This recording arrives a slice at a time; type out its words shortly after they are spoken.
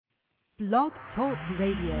Blog Talk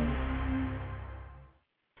Radio.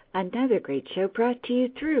 Another great show brought to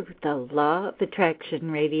you through the Law of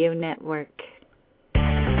Attraction Radio Network.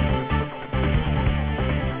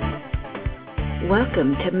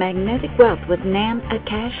 Welcome to Magnetic Wealth with Nan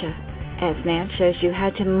Akasha. As Nan shows you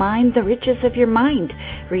how to mine the riches of your mind,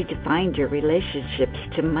 redefine your relationships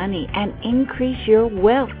to money, and increase your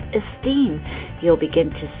wealth esteem, you'll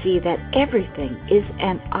begin to see that everything is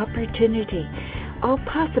an opportunity. All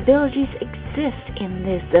possibilities exist in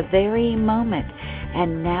this very moment,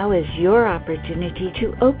 and now is your opportunity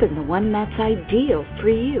to open the one that's ideal for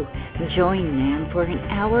you. Join Nan for an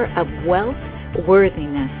hour of wealth,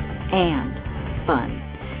 worthiness, and fun.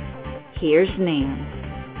 Here's Nan.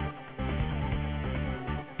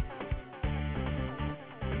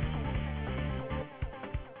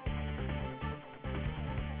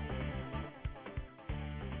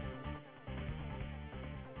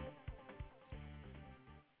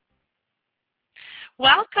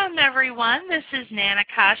 Welcome, everyone. This is Nan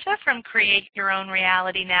Akasha from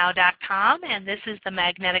CreateYourOwnRealityNow.com, and this is the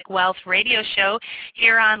Magnetic Wealth Radio Show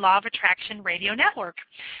here on Law of Attraction Radio Network.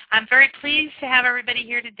 I'm very pleased to have everybody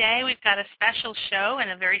here today. We've got a special show and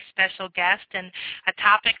a very special guest and a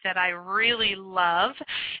topic that I really love.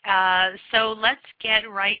 So let's get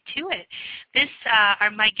right to it.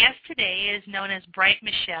 My guest today is known as Bright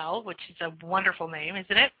Michelle, which is a wonderful name,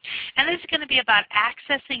 isn't it? And this is going to be about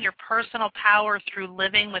accessing your personal power through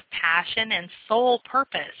living with passion and soul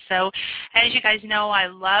purpose. So as you guys know, I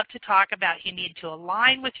love to talk about you need to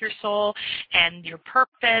align with your soul and your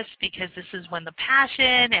purpose, because this is when the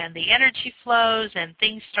passion and the energy flows and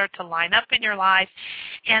things start to line up in your life.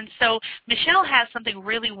 And so Michelle has something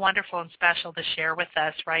really wonderful and special to share with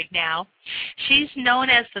us right now. She's known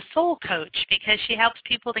as the Soul Coach because she helps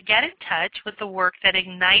people to get in touch with the work that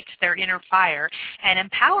ignites their inner fire and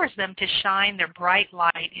empowers them to shine their bright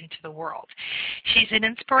light into the world. She's an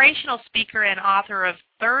inspirational speaker and author of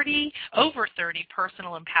over 30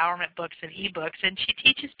 personal empowerment books and ebooks, and she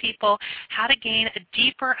teaches people how to gain a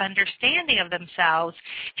deeper understanding of themselves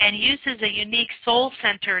and uses a unique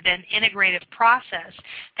soul-centered and integrative process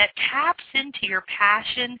that taps into your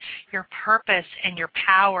passion, your purpose, and your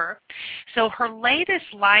power. So her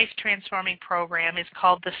latest life-transforming program is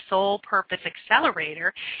called the Soul Purpose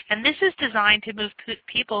Accelerator, and this is designed to move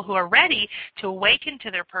people who are ready to awaken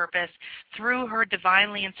to their purpose through her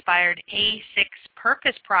divinely inspired A6 purpose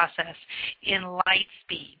process in light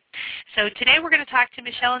speed. So today we're going to talk to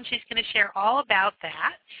Michelle, and she's going to share all about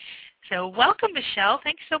that. So welcome, Michelle.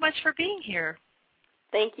 Thanks so much for being here.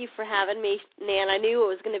 Thank you for having me, Nan. I knew it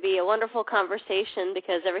was going to be a wonderful conversation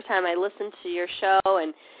because every time I listen to your show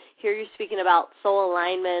and hear you speaking about soul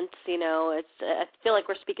alignment, I feel like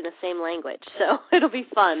we're speaking the same language, so it'll be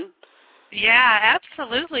fun. Yeah,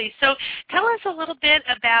 absolutely. So tell us a little bit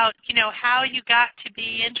about, how you got to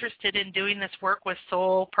be interested in doing this work with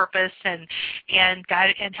soul purpose and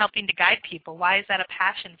helping to guide people. Why is that a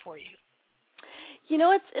passion for you?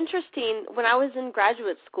 It's interesting. When I was in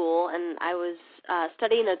graduate school and I was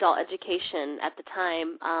studying adult education at the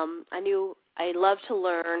time, I knew I loved to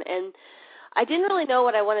learn, and I didn't really know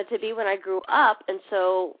what I wanted to be when I grew up, and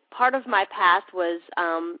so part of my path was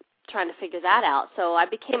trying to figure that out. So I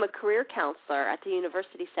became a career counselor at the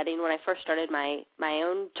university setting when I first started my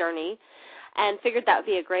own journey, and figured that would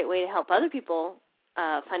be a great way to help other people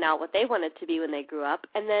find out what they wanted to be when they grew up.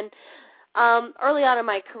 And then early on in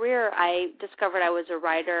my career, I discovered I was a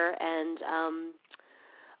writer, and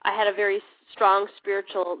I had a very strong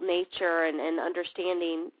spiritual nature and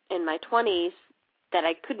understanding in my 20s that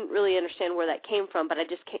I couldn't really understand where that came from, but I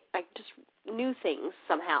just knew things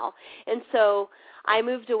somehow. And so I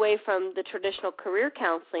moved away from the traditional career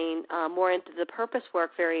counseling more into the purpose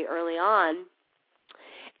work very early on,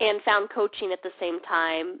 and found coaching at the same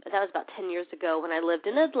time. That was about 10 years ago when I lived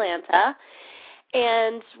in Atlanta,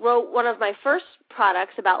 and wrote one of my first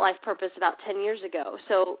products about life purpose about 10 years ago.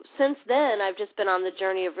 So since then, I've just been on the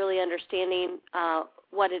journey of really understanding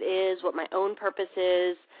what it is, what my own purpose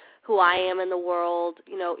is, who I am in the world,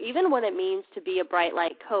 even what it means to be a bright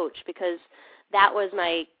light coach, because that was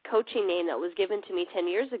my coaching name that was given to me 10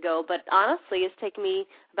 years ago. But honestly, it's taken me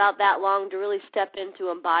about that long to really step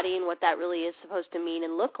into embodying what that really is supposed to mean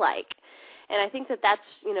and look like. And I think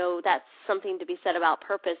that's something to be said about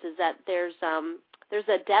purpose, is that there's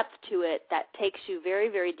a depth to it that takes you very,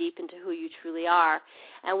 very deep into who you truly are.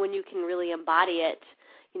 And when you can really embody it,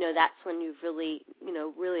 that's when you've really,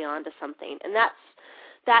 really onto something. And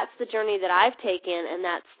that's the journey that I've taken, and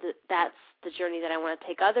that's the journey that I want to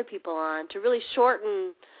take other people on, to really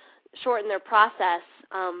shorten their process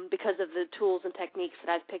because of the tools and techniques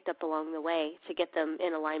that I've picked up along the way to get them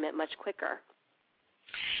in alignment much quicker.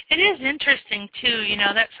 It is interesting, too.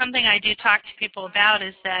 That's something I do talk to people about,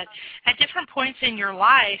 is that at different points in your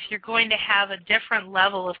life, you're going to have a different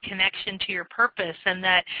level of connection to your purpose. And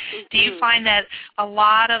that, do you find that a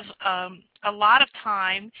lot of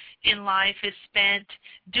time in life is spent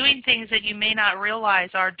doing things that you may not realize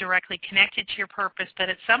are directly connected to your purpose, but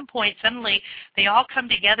at some point, suddenly, they all come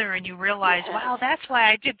together and you realize, wow, that's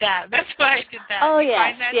why I did that. That's why I did that. Oh, you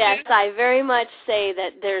yes, find that yes. too? I very much say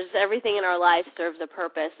that there's everything in our lives serves a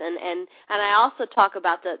purpose. And I also talk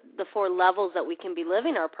about the 4 levels that we can be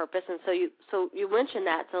living our purpose. And so you mentioned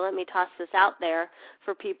that, so let me toss this out there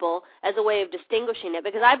for people as a way of distinguishing it,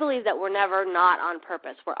 because I believe that we're never not on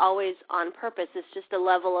purpose. We're always on purpose. It's just a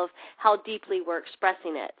level of how deeply we're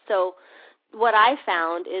expressing it. So what I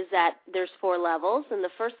found is that there's 4 levels, and the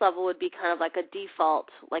first level would be kind of like a default,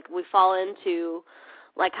 like we fall into,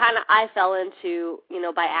 like kind of I fell into,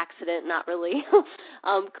 by accident, not really,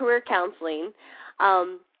 career counseling.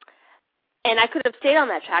 And I could have stayed on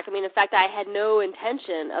that track. I mean, in fact, I had no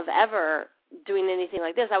intention of ever doing anything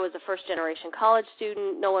like this. I was a first-generation college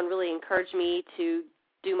student. No one really encouraged me to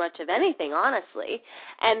do much of anything, honestly.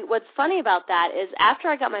 And what's funny about that is after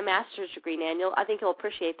I got my master's degree, Nan, I think you'll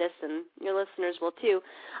appreciate this, and your listeners will too,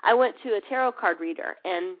 I went to a tarot card reader,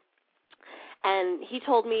 and he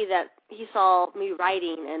told me that he saw me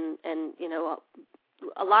writing and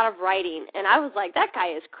a lot of writing, and I was like, that guy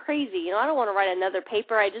is crazy. I don't want to write another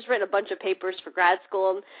paper. I just written a bunch of papers for grad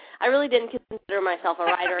school, and I really didn't consider myself a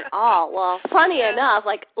writer at all. Well, funny enough,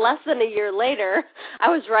 like less than a year later, I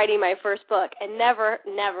was writing my first book, and never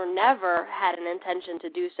had an intention to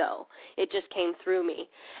do so. It just came through me.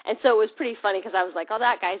 And so it was pretty funny because I was like, oh,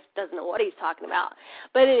 that guy doesn't know what he's talking about.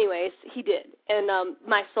 But anyways, he did, and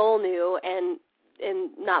my soul knew, and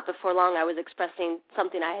not before long, I was expressing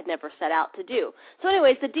something I had never set out to do. So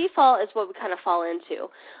anyways, the default is what we kind of fall into.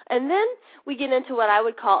 And then we get into what I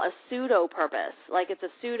would call a pseudo-purpose. Like it's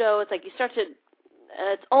like you start to,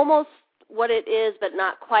 it's almost what it is, but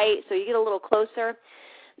not quite, so you get a little closer.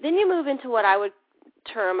 Then you move into what I would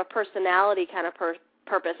term a personality kind of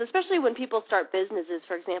purpose, especially when people start businesses,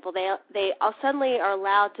 for example. They suddenly are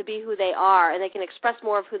allowed to be who they are, and they can express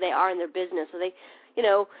more of who they are in their business. So they,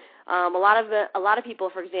 a lot of people,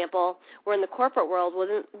 for example, were in the corporate world.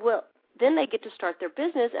 Then they get to start their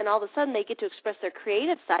business, and all of a sudden they get to express their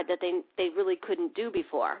creative side that they really couldn't do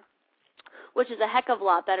before, which is a heck of a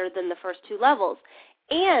lot better than the first 2 levels.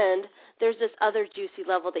 And there's this other juicy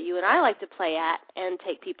level that you and I like to play at and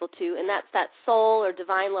take people to, and that's that soul or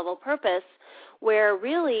divine level purpose, where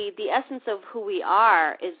really the essence of who we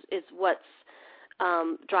are is what's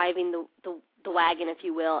driving the wagon, if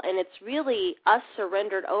you will, and it's really us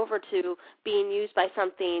surrendered over to being used by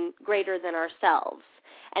something greater than ourselves.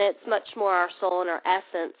 And it's much more our soul and our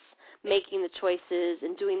essence making the choices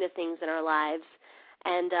and doing the things in our lives.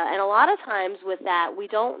 And a lot of times with that, we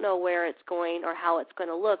don't know where it's going or how it's going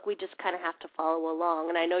to look. We just kind of have to follow along.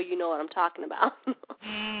 And I know you know what I'm talking about.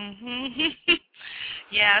 Mm-hmm.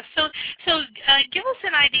 Yeah. So give us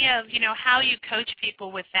an idea of, how you coach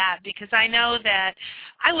people with that, because I know that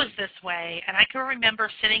I was this way, and I can remember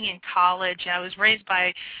sitting in college. I was raised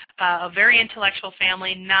by a very intellectual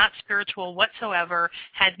family, not spiritual whatsoever,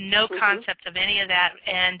 had no concept of any of that,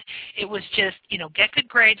 and it was just, get good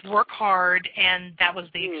grades, work hard, and that was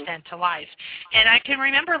the extent to life. And I can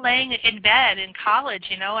remember laying in bed in college,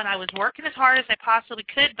 and I was working as hard as I possibly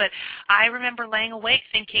could, but I remember laying awake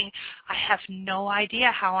thinking, I have no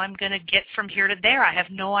idea how I'm going to get from here to there. I have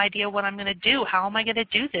no idea what I'm going to do. How am I going to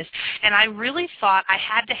do this? And I really thought I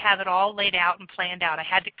had to have it all laid out and planned out. I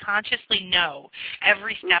had to consciously know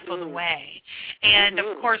every step of the way. And,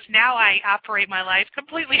 of course, now I operate my life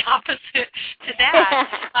completely opposite to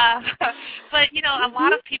that. But, a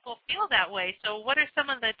lot of people feel that way. So what are some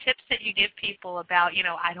of the tips that you give people about,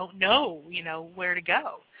 I don't know, where to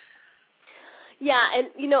go? Yeah, and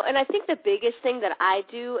and I think the biggest thing that I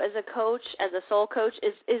do as a coach, as a soul coach,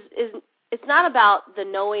 is it's not about the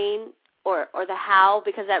knowing or the how,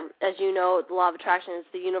 because that, as you know, the law of attraction is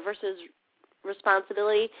the universe's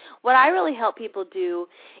responsibility. What I really help people do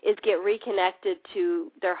is get reconnected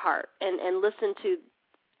to their heart and listen to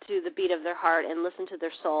the beat of their heart and listen to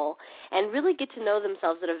their soul and really get to know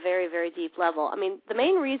themselves at a very, very deep level. I mean, the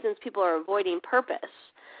main reasons people are avoiding purpose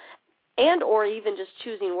and or even just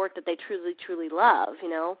choosing work that they truly, truly love,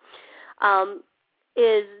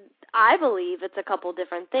 is, I believe, it's a couple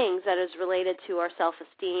different things that is related to our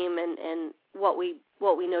self-esteem and what we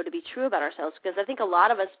know to be true about ourselves, because I think a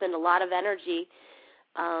lot of us spend a lot of energy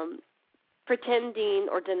pretending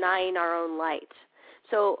or denying our own light.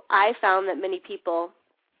 So I found that many people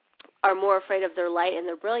are more afraid of their light and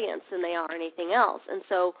their brilliance than they are anything else. And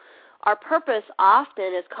so our purpose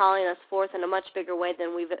often is calling us forth in a much bigger way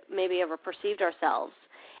than we've maybe ever perceived ourselves.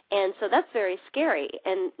 And so that's very scary,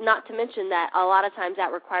 and not to mention that a lot of times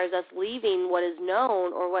that requires us leaving what is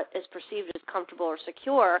known or what is perceived as comfortable or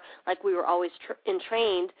secure, like we were always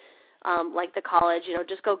entrained, like the college,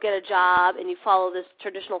 just go get a job and you follow this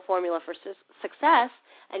traditional formula for success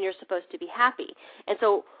and you're supposed to be happy. And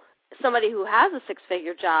so somebody who has a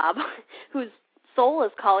six-figure job, whose soul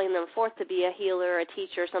is calling them forth to be a healer, a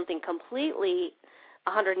teacher, something completely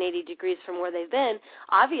 180 degrees from where they've been,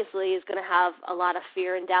 obviously is going to have a lot of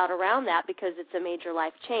fear and doubt around that because it's a major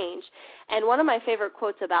life change. And one of my favorite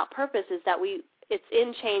quotes about purpose is that it's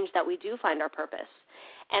in change that we do find our purpose.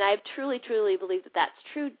 And I truly, truly believe that that's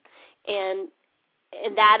true. And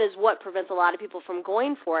that is what prevents a lot of people from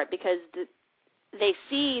going for it, because they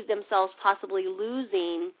see themselves possibly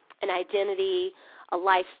losing an identity, a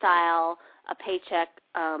lifestyle, a paycheck,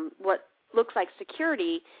 what looks like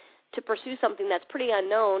security, to pursue something that's pretty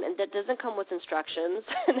unknown and that doesn't come with instructions,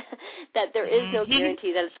 that there is no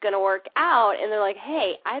guarantee that it's going to work out. And they're like,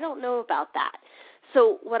 hey, I don't know about that.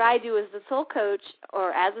 So what I do as the soul coach,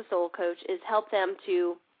 or as a soul coach, is help them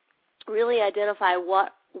to really identify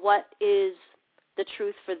what is the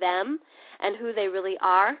truth for them and who they really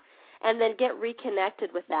are, and then get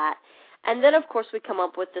reconnected with that. And then, of course, we come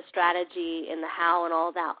up with the strategy and the how and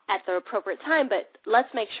all that at the appropriate time, but let's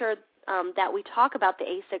make sure that we talk about the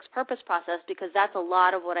A6 purpose process, because that's a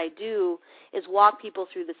lot of what I do, is walk people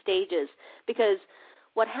through the stages. Because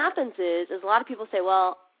what happens is a lot of people say,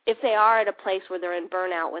 well, if they are at a place where they're in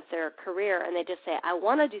burnout with their career and they just say, I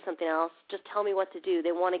want to do something else, just tell me what to do.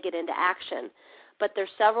 They want to get into action. But there's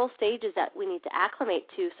several stages that we need to acclimate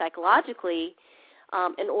to psychologically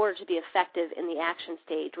in order to be effective in the action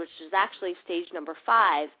stage, which is actually stage number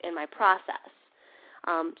 5 in my process.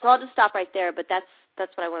 So I'll just stop right there, but that's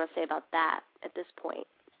what I want to say about that at this point.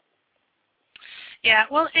 Yeah,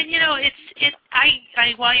 well, and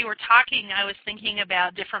I while you were talking, I was thinking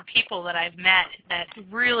about different people that I've met that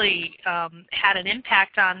really had an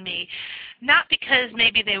impact on me, not because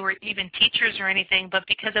maybe they were even teachers or anything, but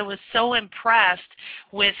because I was so impressed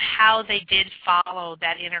with how they did follow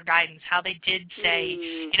that inner guidance, how they did say,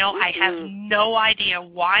 I have no idea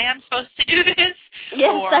why I'm supposed to do this.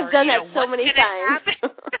 Yes, or, I've done that so many times.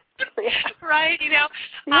 Right,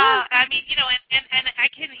 Yeah. I mean, and I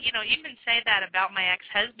can, even say that about my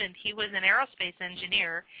ex-husband. He was an aerospace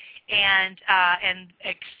engineer and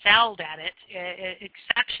excelled at it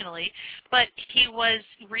exceptionally, but he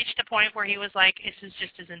reached a point where he was like, this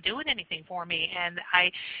just isn't doing anything for me,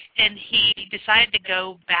 and he decided to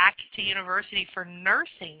go back to university for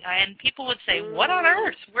nursing. And people would say, what on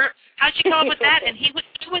earth? How'd you come up with that? And he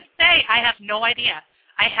would say, I have no idea.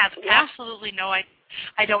 I have absolutely no idea.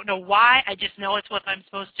 I don't know why. I just know it's what I'm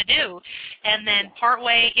supposed to do. And then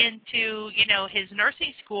partway into, his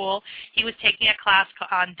nursing school, he was taking a class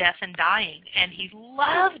on death and dying, and he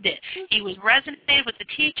loved it. He was resonated with the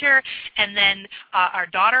teacher, and then our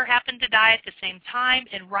daughter happened to die at the same time,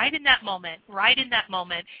 and right in that moment,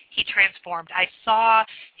 he transformed. I saw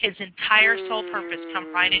his entire soul purpose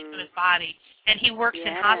come right into his body. And he works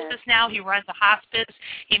in hospice now. He runs a hospice.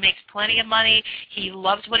 He makes plenty of money. He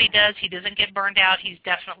loves what he does. He doesn't get burned out. He's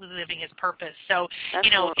definitely living his purpose. So,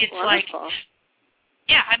 it's wonderful. like,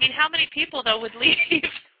 I mean, how many people, though, would leave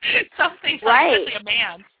something, right. especially a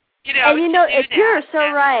man, And you're so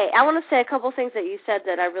right. I want to say a couple things that you said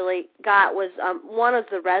that I really got was one is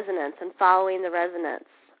the resonance and following the resonance.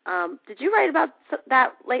 Did you write about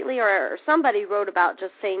that lately, or somebody wrote about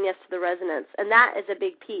just saying yes to the resonance? And that is a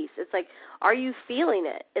big piece. It's like, are you feeling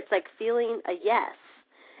it? It's like feeling a yes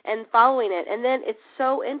and following it. And then it's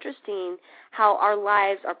so interesting how our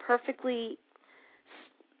lives are perfectly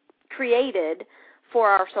created for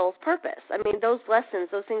our soul's purpose. I mean, those lessons,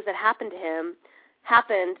 those things that happened to him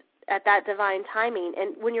happened at that divine timing.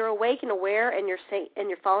 And when you're awake and aware and you're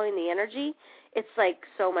following the energy, it's like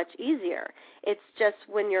so much easier. It's just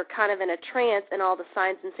when you're kind of in a trance and all the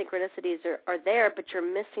signs and synchronicities are there, but you're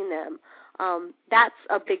missing them. That's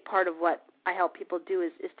a big part of what I help people do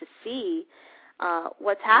is to see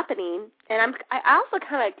what's happening. And I also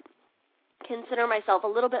kind of consider myself a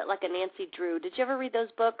little bit like a Nancy Drew. Did you ever read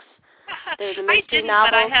those books? The I didn't, novels?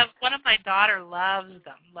 But I have one of my daughter loves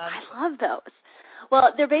them. I love those.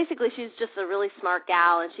 Well, they're basically, she's just a really smart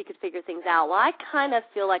gal, and she could figure things out. Well, I kind of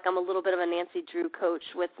feel like I'm a little bit of a Nancy Drew coach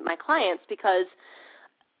with my clients, because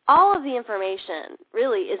all of the information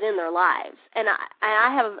really is in their lives. And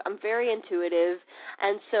I'm very intuitive,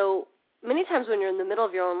 and so many times when you're in the middle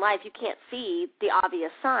of your own life, you can't see the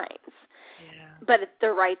obvious signs. Yeah. But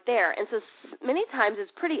they're right there. And so many times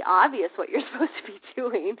it's pretty obvious what you're supposed to be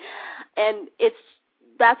doing, and it's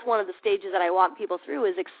that's one of the stages that I walk people through,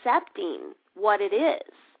 is accepting what it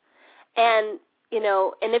is. And,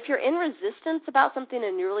 and if you're in resistance about something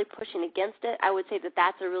and you're really pushing against it, I would say that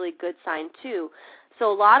that's a really good sign too.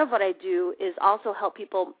 So a lot of what I do is also help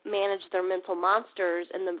people manage their mental monsters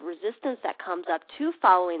and the resistance that comes up to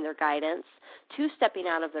following their guidance, to stepping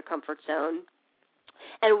out of their comfort zone.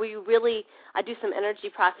 And I do some energy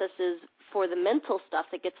processes for the mental stuff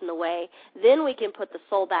that gets in the way. Then we can put the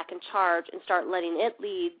soul back in charge and start letting it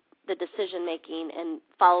lead the decision-making and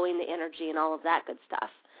following the energy and all of that good stuff.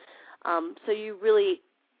 So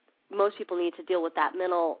most people need to deal with that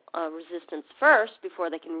mental resistance first before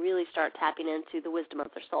they can really start tapping into the wisdom of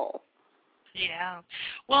their soul. Yeah.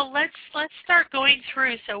 Well, let's start going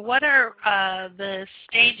through. So what are the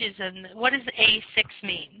stages, and what does A6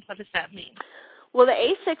 mean? What does that mean? Well, the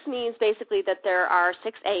A6 means basically that there are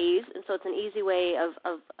 6 A's, and so it's an easy way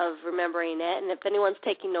of remembering it. And if anyone's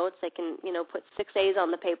taking notes, they can, put 6 A's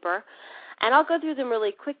on the paper. And I'll go through them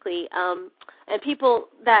really quickly. And people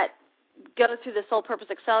that go through the Soul Purpose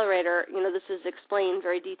Accelerator, this is explained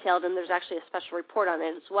very detailed, and there's actually a special report on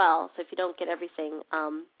it as well. So if you don't get everything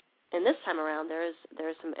in this time around, there is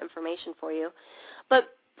some information for you.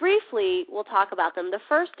 But briefly, we'll talk about them. The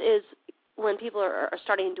first is when people are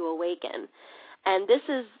starting to awaken. And this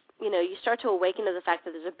is, you start to awaken to the fact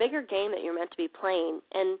that there's a bigger game that you're meant to be playing.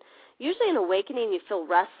 And usually in awakening, you feel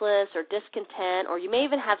restless or discontent, or you may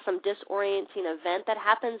even have some disorienting event that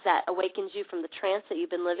happens that awakens you from the trance that you've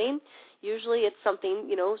been living. Usually it's something,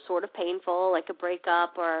 sort of painful, like a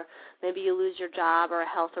breakup, or maybe you lose your job, or a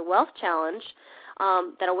health or wealth challenge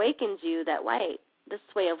that awakens you that, wait, this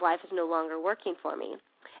way of life is no longer working for me.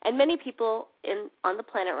 And many people on the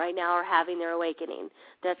planet right now are having their awakening.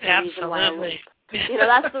 That's the reason why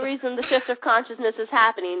that's the reason the shift of consciousness is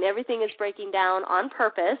happening. Everything is breaking down on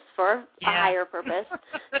purpose for a higher purpose,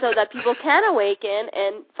 so that people can awaken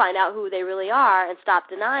and find out who they really are and stop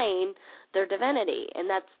denying their divinity. And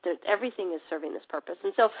everything is serving this purpose.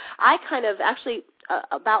 And so I kind of actually,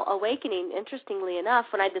 about awakening, interestingly enough,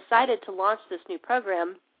 when I decided to launch this new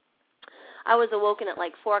program, I was awoken at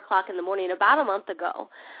like 4 o'clock in the morning about a month ago,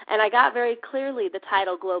 and I got very clearly the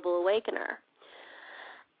title Global Awakener.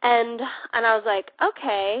 And I was like,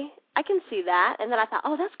 okay, I can see that. And then I thought,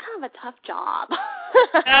 that's kind of a tough job.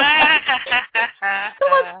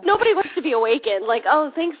 Nobody wants to be awakened. Like,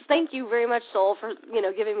 thank you very much, soul, for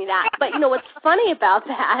giving me that. But what's funny about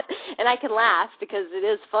that, and I can laugh because it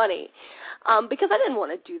is funny, because I didn't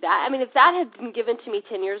want to do that. I mean, if that had been given to me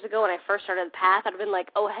 10 years ago when I first started the path, I'd have been like,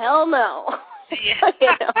 oh, hell no.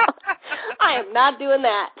 I am not doing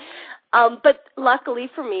that. But luckily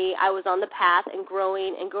for me, I was on the path and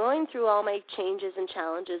growing through all my changes and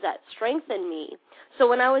challenges that strengthened me. So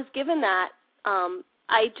when I was given that,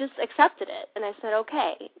 I just accepted it, and I said,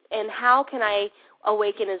 okay, and how can I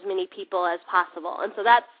awaken as many people as possible? And so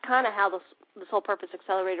that's kind of how the Soul Purpose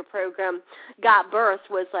Accelerator program got birthed,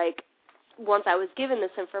 was like once I was given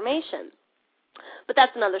this information. But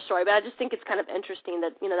that's another story. But I just think it's kind of interesting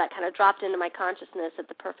that, that kind of dropped into my consciousness at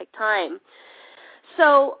the perfect time.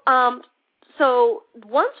 So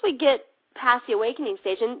once we get past the awakening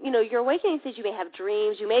stage, and, your awakening stage, you may have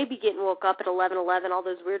dreams. You may be getting woke up at 11:11, all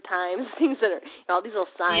those weird times, things that are, all these little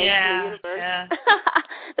signs in the universe. Yeah.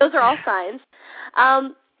 Those are all signs.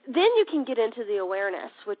 Then you can get into the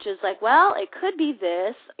awareness, which is like, well, it could be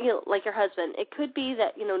this, like your husband. It could be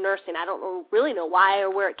that, nursing. I don't really know why or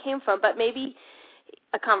where it came from, but maybe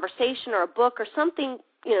a conversation or a book or something,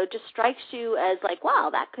 just strikes you as like, wow,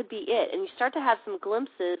 that could be it. And you start to have some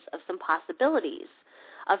glimpses of some possibilities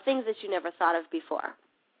of things that you never thought of before.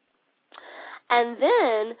 And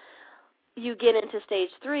then you get into stage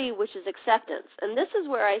 3, which is acceptance. And this is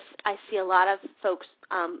where I see a lot of folks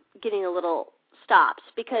getting a little stopped,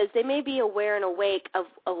 because they may be aware and awake of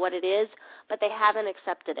what it is, but they haven't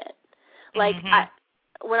accepted it. Like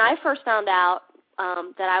when I first found out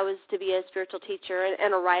that I was to be a spiritual teacher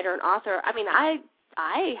and a writer and author, I mean,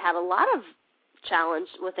 I had a lot of challenge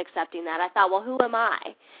with accepting that. I thought, well, who am I?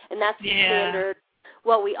 And that's the standard,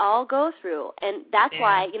 what we all go through. And that's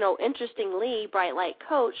why, interestingly, Bright Light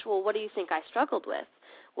Coach, well, what do you think I struggled with?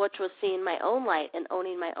 Which was seeing my own light and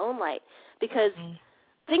owning my own light. Because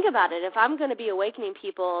think about it. If I'm going to be awakening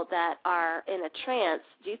people that are in a trance,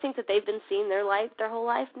 do you think that they've been seeing their light their whole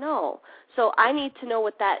life? No. So I need to know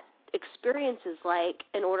what that experience is like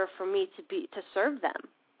in order for me to serve them.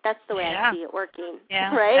 That's the way I see it working.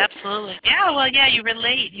 Yeah, right? Absolutely. Yeah, well, you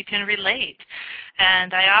relate. You can relate.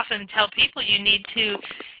 And I often tell people you need to,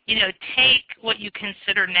 take what you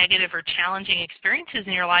consider negative or challenging experiences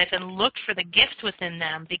in your life and look for the gift within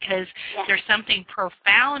them, because there's something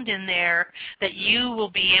profound in there that you will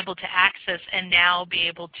be able to access and now be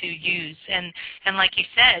able to use. And like you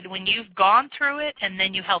said, when you've gone through it and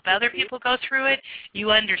then you help other people go through it,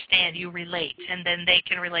 you understand, you relate, and then they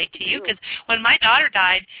can relate to you. Because when my daughter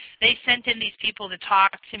died, they sent in these people to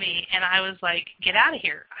talk to me, and I was like, get out of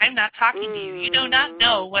here. I'm not talking to you. You do not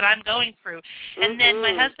know what I'm going through. And then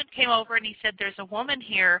my husband came over and he said, there's a woman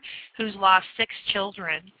here who's lost 6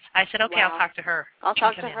 children. I said, okay, I'll talk to her. I'll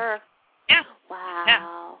talk to her. Yeah.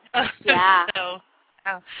 Wow. Yeah.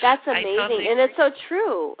 That's amazing. And it's so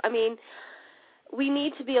true. I mean, we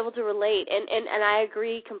need to be able to relate. And I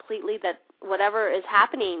agree completely that whatever is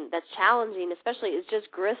happening that's challenging, especially, is just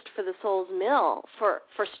grist for the soul's mill for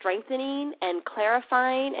strengthening and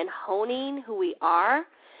clarifying and honing who we are.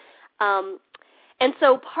 And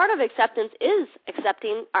so part of acceptance is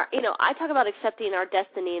accepting our, I talk about accepting our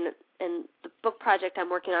destiny, and the book project I'm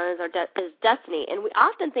working on is destiny. And we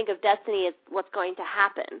often think of destiny as what's going to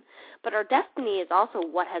happen, but our destiny is also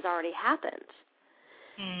what has already happened.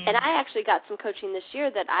 And I actually got some coaching this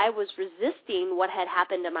year that I was resisting what had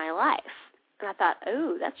happened in my life. And I thought,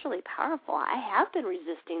 oh, that's really powerful. I have been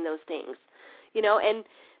resisting those things, and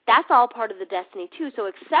that's all part of the destiny too. So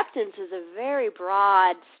acceptance is a very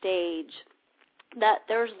broad stage that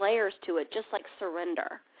there's layers to it, just like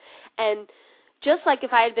surrender. And just like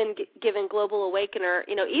if I had been given Global Awakener,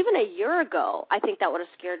 even a year ago, I think that would have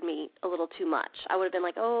scared me a little too much. I would have been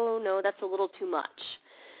like, oh, no, that's a little too much.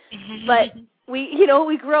 But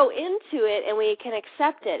we grow into it and we can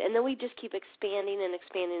accept it, and then we just keep expanding and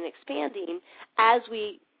expanding and expanding as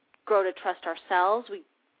we grow to trust ourselves.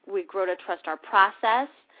 We grow to trust our process,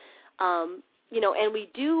 and we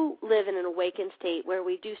do live in an awakened state where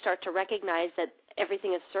we do start to recognize that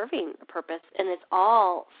everything is serving a purpose, and it's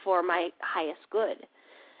all for my highest good.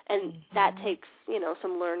 And that takes,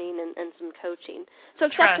 some learning and some coaching. So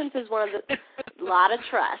acceptance is one of a lot of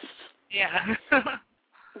trust. Yeah.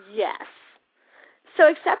 Yes. So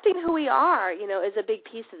accepting who we are, is a big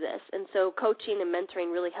piece of this. And so coaching and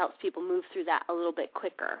mentoring really helps people move through that a little bit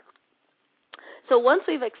quicker. So once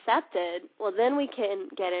we've accepted, well, then we can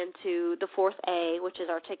get into the 4th A, which is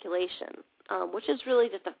articulation, which is really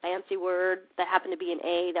just a fancy word that happened to be an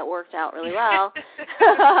A that worked out really well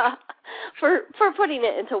for putting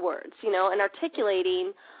it into words, and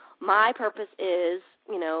articulating. My purpose is,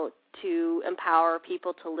 to empower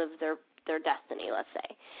people to live their destiny, let's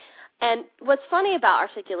say. And what's funny about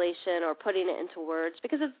articulation or putting it into words,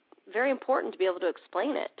 because it's very important to be able to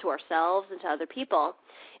explain it to ourselves and to other people,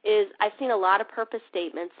 is I've seen a lot of purpose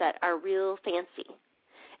statements that are real fancy.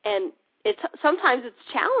 And sometimes it's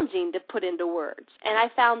challenging to put into words. And I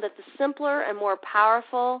found that the simpler and more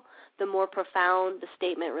powerful, the more profound the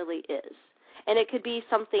statement really is. And it could be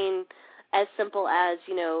something as simple as,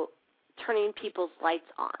 turning people's lights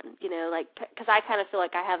on, because I kind of feel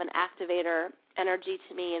like I have an activator energy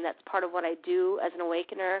to me, and that's part of what I do as an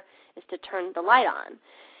awakener, is to turn the light on.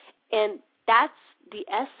 And that's the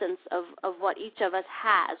essence of what each of us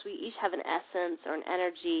has. We each have an essence or an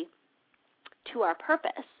energy to our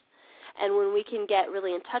purpose. And when we can get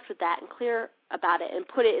really in touch with that and clear about it and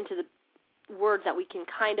put it into the words that we can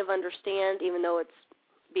kind of understand, even though it's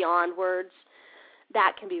beyond words,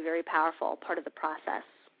 that can be very powerful, part of the process.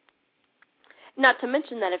 Not to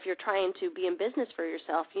mention that if you're trying to be in business for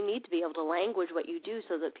yourself, you need to be able to language what you do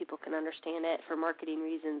so that people can understand it for marketing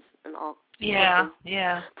reasons and all.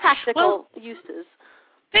 Practical uses.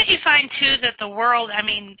 But you find, too, that the world,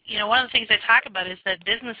 one of the things I talk about is that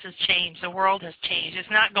business has changed. The world has changed. It's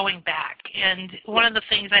not going back. And one of the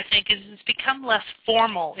things I think is it's become less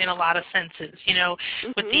formal in a lot of senses,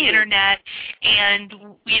 with the Internet. And,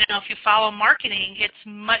 if you follow marketing, it's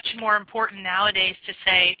much more important nowadays to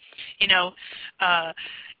say,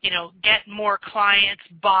 get more clients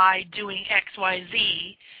by doing X, Y,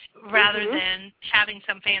 Z, rather than having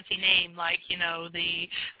some fancy name like,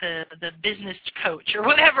 the business coach or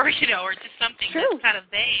whatever, or just something that's kind of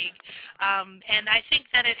vague. And I think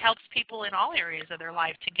that it helps people in all areas of their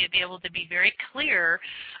life to be able to be very clear,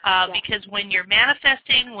 because when you're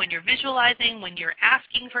manifesting, when you're visualizing, when you're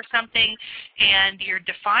asking for something and you're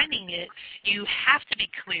defining it, you have to be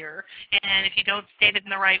clear. And if you don't state it in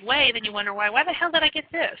the right way, then you wonder, why the hell did I get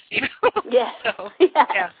this? Yes. So,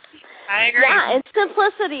 I agree. Yeah, and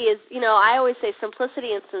simplicity is, I always say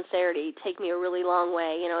simplicity and sincerity take me a really long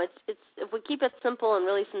way. It's if we keep it simple and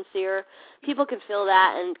really sincere, people can feel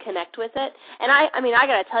that and connect with it. And I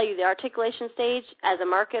got to tell you, the articulation stage as a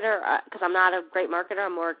marketer, because I'm not a great marketer,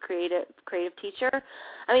 I'm more a creative teacher.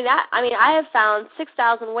 I have found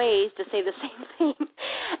 6,000 ways to say the same thing,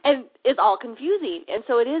 and it's all confusing. And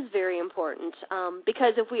so it is very important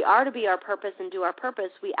because if we are to be our purpose and do our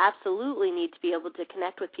purpose, we absolutely need to be able to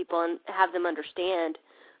connect with people and have them understand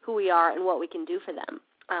who we are and what we can do for them.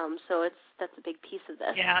 So that's a big piece of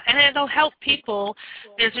this. Yeah, and it'll help people.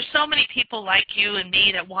 There's so many people like you and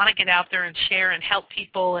me that want to get out there and share and help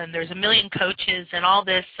people, and there's a million coaches and all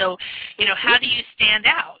this. So, how do you stand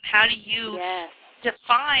out? How do you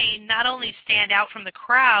define, not only stand out from the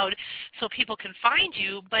crowd so people can find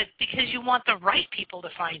you, but because you want the right people to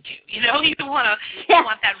find you. You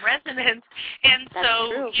want that resonance. And that's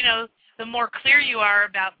so, true. The more clear you are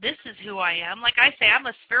about this is who I am. Like I say, I'm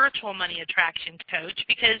a spiritual money attraction coach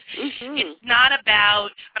because it's not about,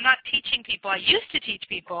 I'm not teaching people. I used to teach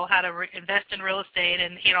people how to invest in real estate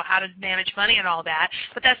and, how to manage money and all that,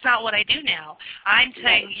 but that's not what I do now. I'm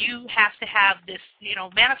saying you have to have this,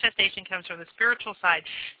 manifestation comes from the spiritual side.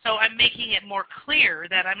 So I'm making it more clear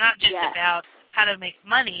that I'm not just about how to make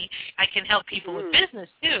money. I can help people with business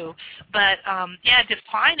too. But,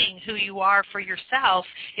 defining who you are for yourself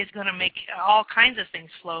is going to make all kinds of things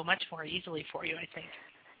flow much more easily for you, I think.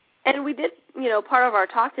 And we did, part of our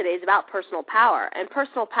talk today is about personal power. And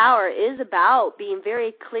personal power is about being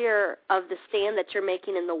very clear of the stand that you're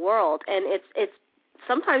making in the world. And it's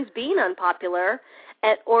sometimes being unpopular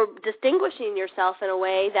or distinguishing yourself in a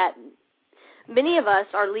way that many of us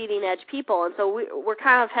are leading-edge people, and so we're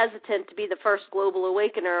kind of hesitant to be the first global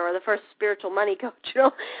awakener or the first spiritual money coach,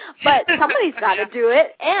 but somebody's got to do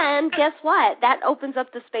it, and guess what? That opens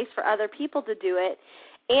up the space for other people to do it,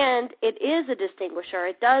 and it is a distinguisher.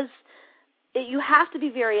 You have to be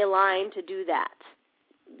very aligned to do that.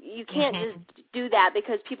 You can't just do that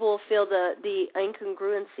because people will feel the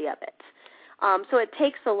incongruency of it. So it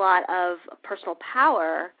takes a lot of personal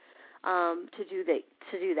power to do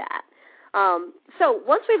that. So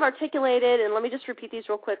once we've articulated, and let me just repeat these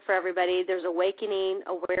real quick for everybody, there's awakening,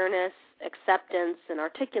 awareness, acceptance, and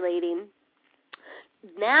articulating.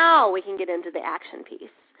 Now we can get into the action piece.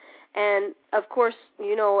 And, of course,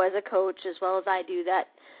 as a coach, as well as I do, that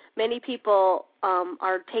many people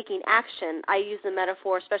are taking action. I use the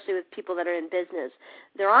metaphor, especially with people that are in business.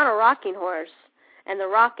 They're on a rocking horse, and they're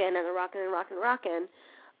rocking, and they're rocking and rocking and rocking,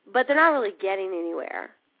 but they're not really getting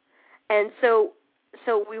anywhere. And so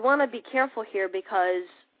we want to be careful here because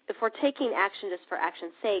if we're taking action just for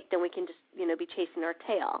action's sake, then we can just, be chasing our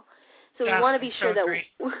tail. So we want to be sure that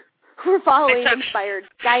we're following inspired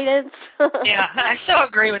guidance. Yeah, I so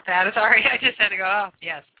agree with that. Sorry, I just had to go, oh,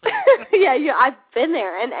 yes, please. Yeah, I've been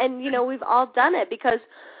there. And we've all done it because,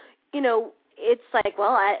 it's like,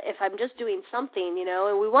 well, if I'm just doing something,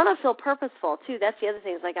 and we want to feel purposeful, too. That's the other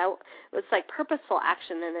thing. It's like purposeful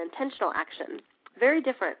action and intentional action. Very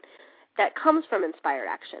different. That comes from inspired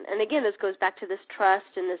action. And again, this goes back to this trust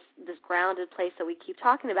and this grounded place that we keep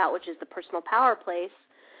talking about, which is the personal power place,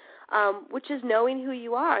 which is knowing who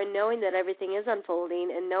you are and knowing that everything is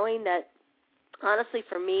unfolding and knowing that, honestly,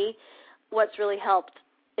 for me, what's really helped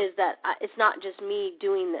is that it's not just me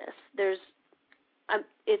doing this.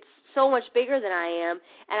 It's so much bigger than I am,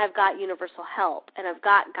 and I've got universal help, and I've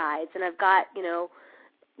got guides, and I've got,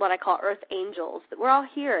 what I call earth angels. We're all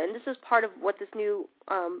here, and this is part of what this new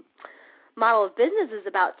model of business is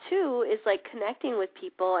about too, is like connecting with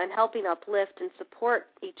people and helping uplift and support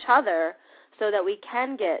each other so that we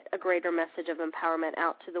can get a greater message of empowerment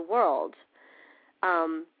out to the world.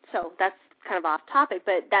 So that's kind of off topic,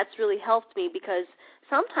 but that's really helped me because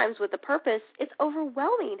sometimes with a purpose, it's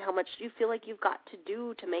overwhelming how much you feel like you've got to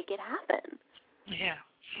do to make it happen. Yeah.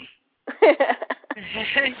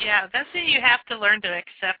 Yeah, that's it. You have to learn to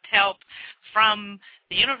accept help from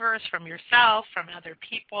the universe, from yourself, from other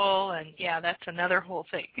people, and that's another whole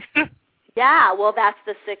thing. Yeah, well, that's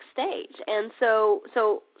the sixth stage. And so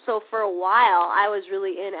for a while, I was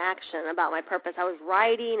really in action about my purpose. I was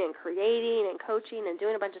writing and creating and coaching and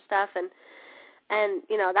doing a bunch of stuff, and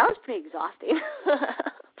that was pretty exhausting.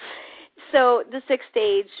 So the sixth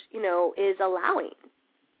stage, is allowing.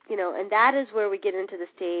 And that is where we get into the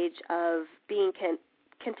stage of being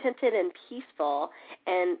contented and peaceful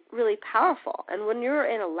and really powerful. And when you're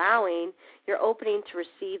in allowing, you're opening to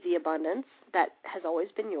receive the abundance that has always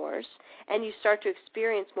been yours, and you start to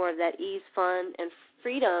experience more of that ease, fun, and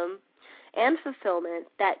freedom and fulfillment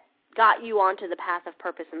that got you onto the path of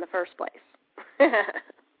purpose in the first place.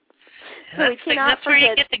 So we cannot that's where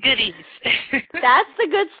you get the goodies. That's the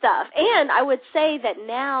good stuff. And I would say that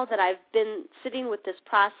now that I've been sitting with this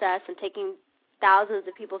process and taking thousands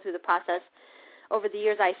of people through the process over the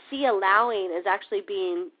years, I see allowing as actually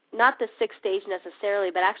being not the sixth stage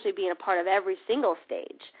necessarily, but actually being a part of every single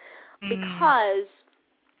stage. Because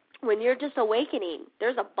when you're just awakening,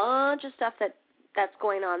 there's a bunch of stuff that that's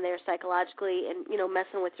going on there psychologically and,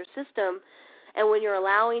 messing with your system. And when you're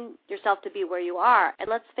allowing yourself to be where you are, and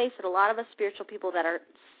let's face it, a lot of us spiritual people that are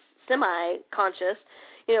semi-conscious,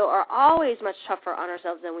 are always much tougher on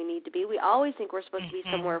ourselves than we need to be. We always think we're supposed to be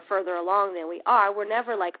somewhere further along than we are. We're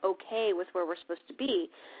never, okay with where we're supposed to be.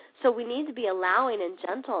 So we need to be allowing and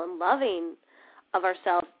gentle and loving of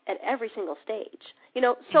ourselves at every single stage.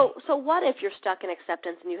 So what if you're stuck in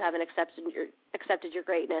acceptance and you haven't accepted your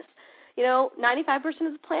greatness? 95%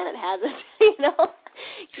 of the planet hasn't.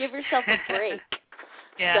 Give yourself a break.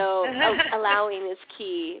 Yeah. So allowing is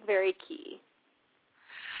key, very key.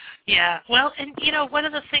 Yeah. Well, and, one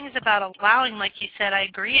of the things about allowing, like you said, I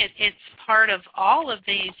agree, it's part of all of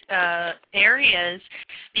these areas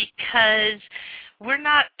because we're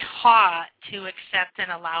not taught to accept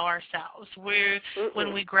and allow ourselves.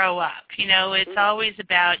 When we grow up, it's always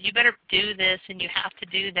about you better do this and you have to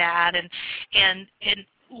do that, and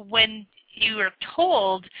when you are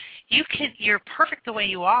told you're perfect the way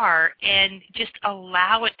you are and just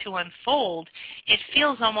allow it to unfold, it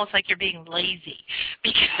feels almost like you're being lazy.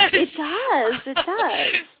 Because it does.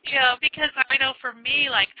 Because I know for me,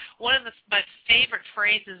 one of my favorite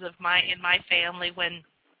phrases in my family when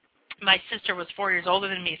my sister was 4 years older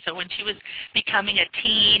than me, so when she was becoming a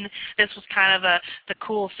teen, this was kind of the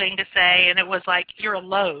cool thing to say, and it was like, you're a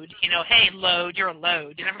load, hey, load, you're a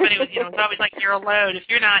load. And everybody was, was always like, you're a load if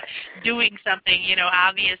you're not doing something,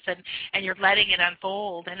 obvious and you're letting it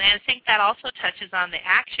unfold. And I think that also touches on the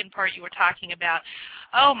action part you were talking about.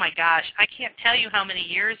 Oh, my gosh, I can't tell you how many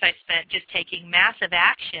years I spent just taking massive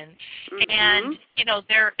action. And,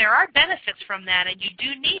 there are benefits from that, and you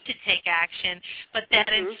do need to take action, but that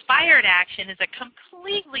inspired action is a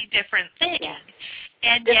completely different thing. Yeah.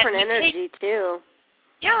 And different energy, too.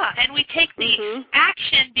 Yeah, and we take the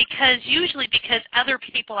action usually because other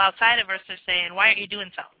people outside of us are saying, why aren't you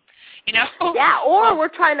doing something? Yeah, or we're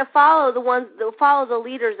trying to follow the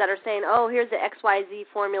leaders that are saying, oh, here's the XYZ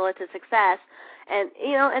formula to success. And,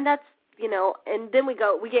 and that's, and then we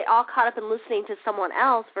get all caught up in listening to someone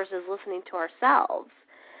else versus listening to ourselves.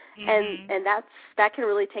 And that can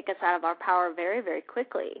really take us out of our power very, very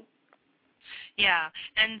quickly. Yeah,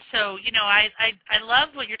 and so, I love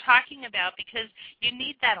what you're talking about because you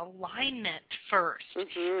need that alignment first.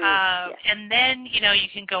 And then, you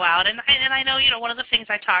can go out. And I know, one of the things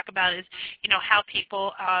I talk about is, how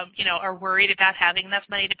people, are worried about having enough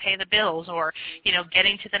money to pay the bills or,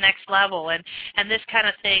 getting to the next level and this kind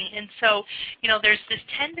of thing. And so, there's this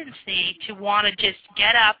tendency to want to just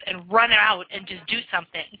get up and run out and just do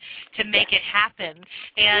something to make it happen.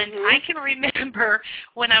 And I can remember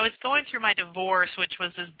when I was going through my divorce, which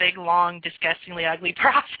was this big, long, disgustingly ugly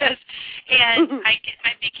process, and I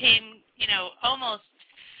became, almost,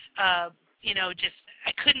 just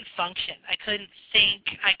I couldn't function. I couldn't think.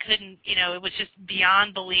 I couldn't, it was just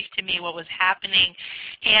beyond belief to me what was happening,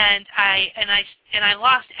 and I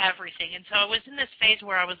lost everything. And so I was in this phase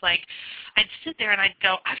where I was like, I'd sit there and I'd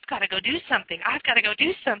go, I've got to go do something. I've got to go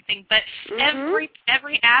do something. But every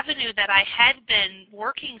avenue that I had been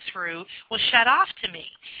working through was shut off to me,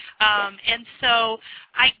 and so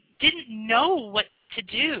I didn't know what to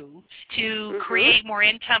do to create more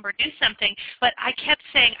income or do something, but I kept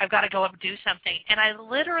saying, I've got to go up and do something. And I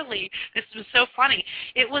literally, this was so funny,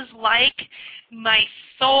 it was like my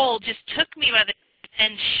soul just took me by the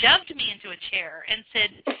and shoved me into a chair and said,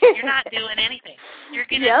 you're not doing anything. You're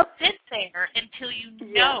going to sit there until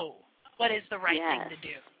you know what is the right thing to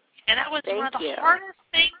do. And that was one of the hardest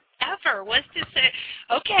things ever, was to say,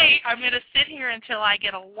 okay, I'm going to sit here until I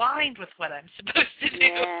get aligned with what I'm supposed to do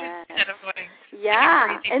instead of going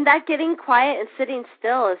crazy. And that getting quiet and sitting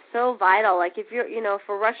still is so vital. Like if you're, if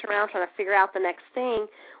we're rushing around trying to figure out the next thing,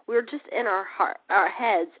 we're just in our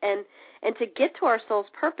heads. And to get to our soul's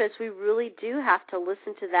purpose, we really do have to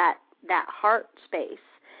listen to that heart space.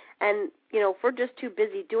 And, if we're just too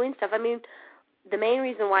busy doing stuff, I mean, the main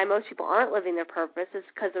reason why most people aren't living their purpose is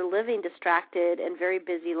because they're living distracted and very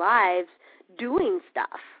busy lives doing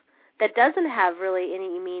stuff that doesn't have really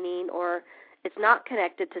any meaning, or it's not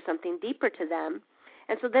connected to something deeper to them.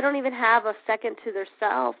 And so they don't even have a second to their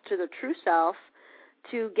self, to their true self,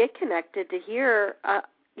 to get connected, to hear,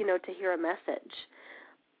 to hear a message.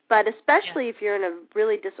 But especially if you're in a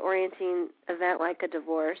really disorienting event like a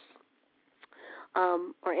divorce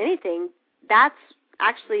or anything, that's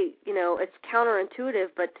actually, it's counterintuitive,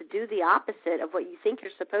 but to do the opposite of what you think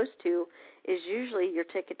you're supposed to is usually your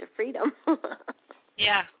ticket to freedom.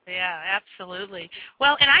 Yeah, absolutely.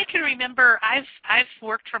 Well, and I can remember I've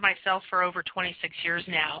worked for myself for over 26 years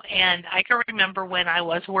now, and I can remember when I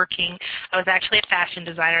was working. I was actually a fashion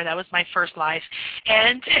designer. That was my first life,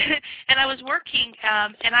 and and I was working,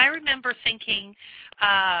 and I remember thinking.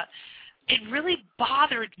 It really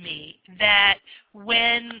bothered me that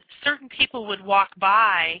when certain people would walk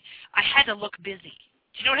by, I had to look busy.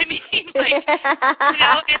 Do you know what I mean?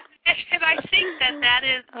 And I think that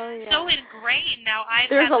is so ingrained now.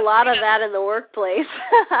 There's a lot of that in the workplace.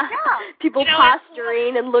 Yeah. People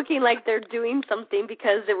posturing and looking like they're doing something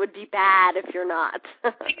because it would be bad if you're not.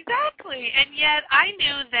 Exactly. And yet I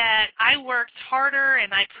knew that I worked harder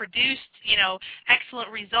and I produced,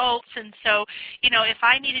 excellent results. And so, if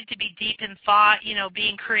I needed to be deep in thought,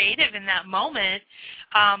 being creative in that moment,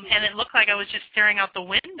 and it looked like I was just staring out the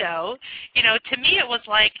window, to me it was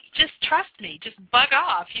like, just trust me, just bug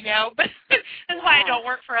off, But that's why I don't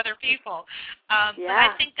work for other people. But I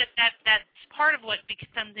think that's part of what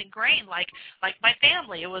becomes ingrained, like my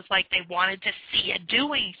family. It was like they wanted to see you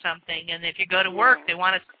doing something, and if you go to work, they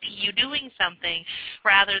want to see you doing something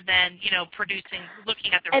rather than,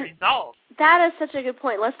 looking at the results. That is such a good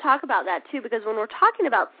point. Let's talk about that, too, because when we're talking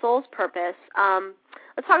about soul's purpose,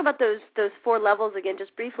 let's talk about those 4 levels again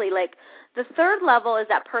just briefly. Like, the 3rd level is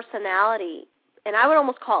that personality, and I would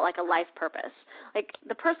almost call it like a life purpose. Like,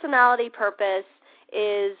 the personality purpose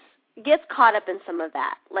gets caught up in some of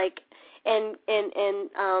that, like, and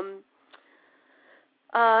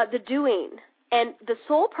the doing. And the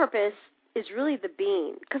soul purpose is really the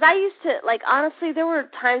being. Because I used to, like, honestly, there were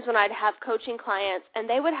times when I'd have coaching clients, and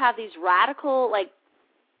they would have these radical, like,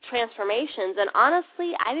 transformations, and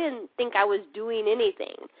honestly, I didn't think I was doing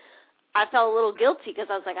anything. I felt a little guilty because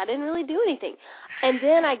I was like, I didn't really do anything. And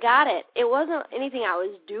then I got it. It wasn't anything I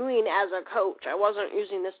was doing as a coach. I wasn't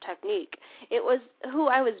using this technique. It was who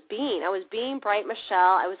I was being. I was being Bright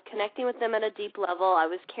Michelle. I was connecting with them at a deep level. I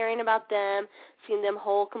was caring about them, seeing them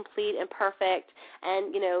whole, complete, and perfect,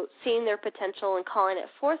 and, seeing their potential and calling it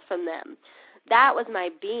forth from them. That was my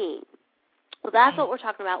being. Well, that's what we're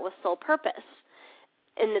talking about with soul purpose.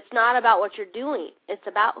 And it's not about what you're doing. It's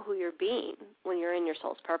about who you're being when you're in your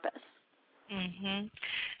soul's purpose. Mm-hmm.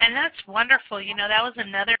 And that's wonderful. That was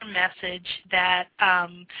another message that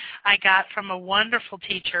I got from a wonderful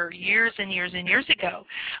teacher years and years and years ago.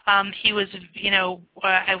 He was,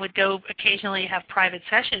 I would go occasionally have private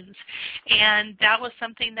sessions, and that was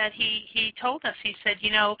something that he told us. He said,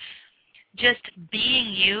 just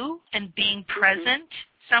being you and being present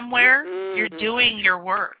somewhere, you're doing your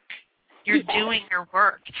work. You're doing your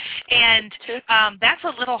work. And that's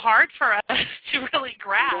a little hard for us to really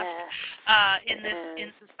grasp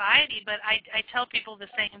in society. But I tell people the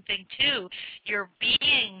same thing, too. Your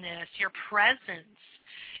beingness, your presence,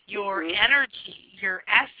 your energy, your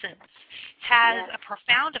essence has a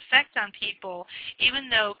profound effect on people, even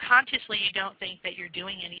though consciously you don't think that you're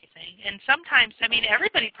doing anything. And sometimes,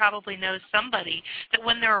 everybody probably knows somebody that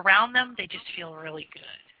when they're around them, they just feel really good.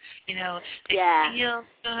 They feel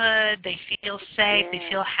good, they feel safe, they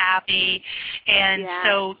feel happy, and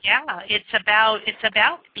so it's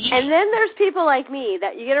about being. And then there's people like me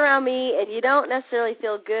that you get around me and you don't necessarily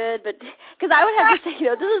feel good, but because I would have to say,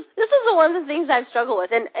 this is one of the things I've struggled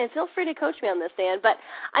with, and feel free to coach me on this, Dan. But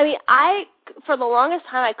I for the longest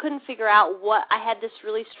time I couldn't figure out what I had this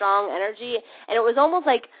really strong energy, and it was almost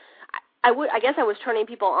like I guess I was turning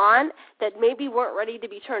people on that maybe weren't ready to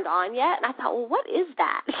be turned on yet, and I thought, well, what is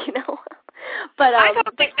that, But I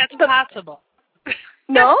don't think that's possible.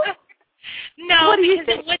 No? No, what do you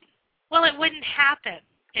because think? it wouldn't happen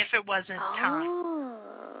if it wasn't time.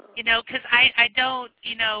 Because I don't,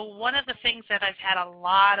 one of the things that I've had a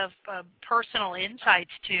lot of personal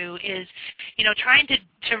insights to is, trying to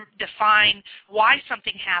define why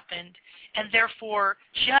something happened and therefore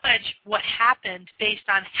judge what happened based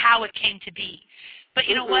on how it came to be. But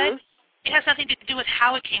you know what? It has nothing to do with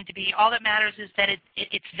how it came to be. All that matters is that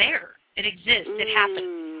it's there. It exists. It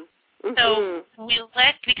happened. So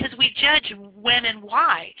because we judge when and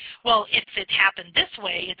why. Well, if it happened this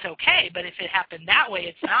way, it's okay, but if it happened that way,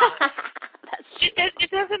 it's not. It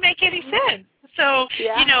doesn't make any sense. So,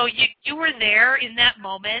 you were there in that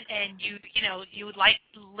moment, and you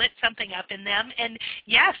lit something up in them, and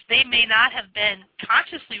yes, they may not have been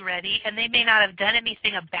consciously ready, and they may not have done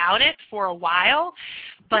anything about it for a while,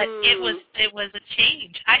 but it was a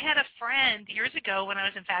change. I had a friend years ago when I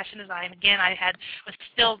was in fashion design. Again, was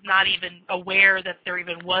still not even aware that there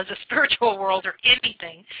even was a spiritual world or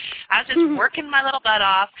anything. I was just working my little butt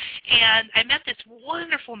off, and I met this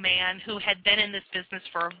wonderful man who had been in this business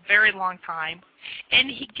for a very long time. And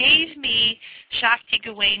he gave me Shakti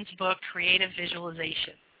Gawaine's book, Creative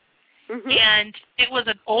Visualization. And it was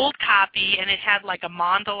an old copy, and it had like a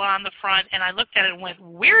mandala on the front, and I looked at it and went,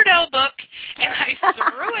 weirdo book, and I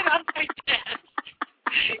threw it on my desk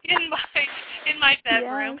in my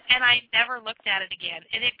bedroom, and I never looked at it again.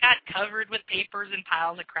 And it got covered with papers and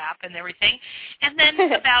piles of crap and everything. And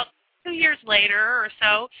then about 2 years later or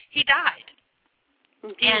so, he died.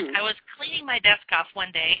 And I was cleaning my desk off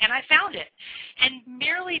one day, and I found it. And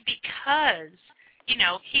merely because, you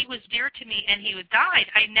know, he was dear to me and he died,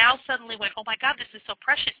 I now suddenly went, oh, my God, this is so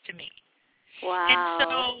precious to me. Wow. And so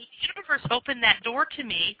the universe opened that door to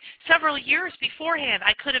me several years beforehand.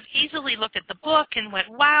 I could have easily looked at the book and went,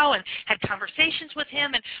 wow, and had conversations with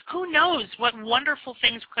him, and who knows what wonderful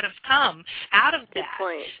things could have come out of that.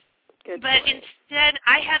 Good point. But instead,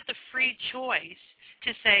 I had the free choice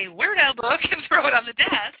to say, weirdo book, and throw it on the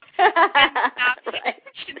desk, and not pay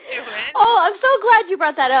attention to it. Oh, I'm so glad you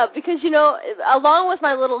brought that up because, you know, along with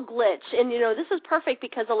my little glitch, and, you know, this is perfect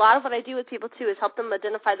because a lot of what I do with people, too, is help them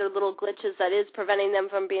identify their little glitches that is preventing them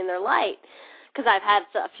from being their light, because I've had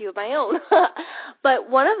a few of my own. But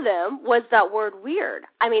one of them was that word weird.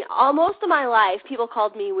 I mean, most of my life, people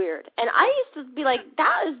called me weird. And I used to be like,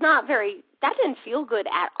 that didn't feel good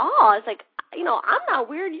at all. It's like, you know, I'm not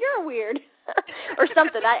weird, you're weird. Or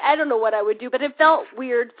something. I don't know what I would do, but it felt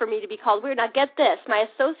weird for me to be called weird. Now, get this. My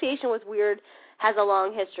association with weird has a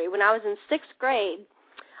long history. When I was in 6th grade,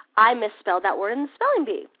 I misspelled that word in the spelling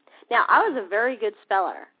bee. Now, I was a very good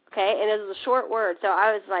speller, okay, and it was a short word, so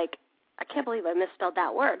I was like, I can't believe I misspelled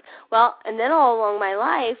that word. Well, and then all along my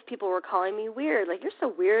life, people were calling me weird. Like, you're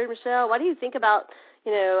so weird, Michelle. Why do you think about,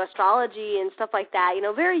 you know, astrology and stuff like that? You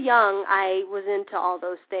know, very young, I was into all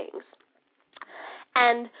those things.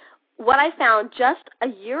 And what I found just a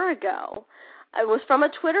year ago was from a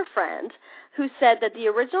Twitter friend who said that the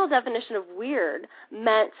original definition of weird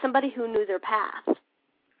meant somebody who knew their path.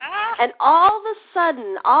 And all of a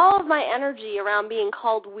sudden, all of my energy around being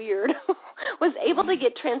called weird was able to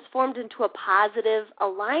get transformed into a positive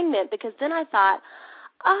alignment because then I thought,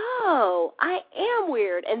 oh, I am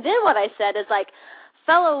weird. And then what I said is like,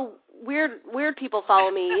 fellow weird people follow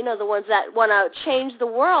me, you know, the ones that want to change the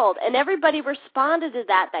world. And everybody responded to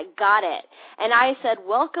that got it. And I said,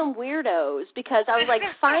 welcome weirdos, because I was like,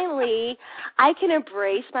 finally, I can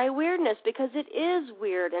embrace my weirdness because it is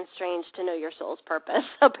weird and strange to know your soul's purpose,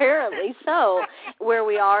 apparently so, where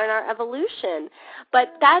we are in our evolution.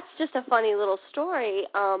 But that's just a funny little story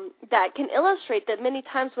that can illustrate that many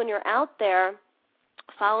times when you're out there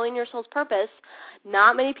following your soul's purpose,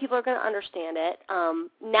 not many people are going to understand it.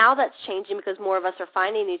 Now that's changing because more of us are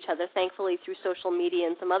finding each other, thankfully, through social media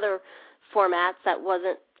and some other formats that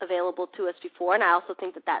wasn't available to us before. And I also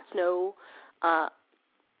think that that's no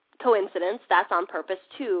coincidence. That's on purpose,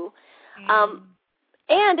 too.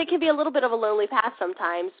 And it can be a little bit of a lonely path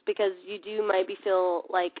sometimes because you do maybe feel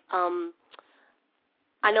like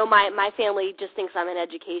I know my family just thinks I'm in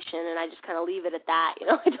education, and I just kind of leave it at that. You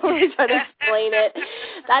know, I don't really try to explain it.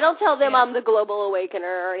 I don't tell them I'm the global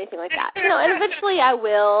awakener or anything like that. You know, and eventually I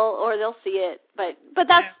will, or they'll see it. But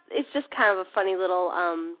that's it's just kind of a funny little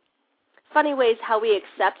funny ways how we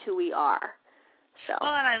accept who we are. So.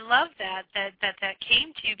 Well, and I love that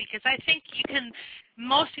came to you because I think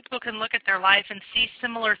most people can look at their life and see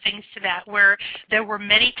similar things to that, where there were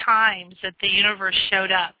many times that the universe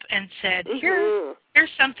showed up and said, here's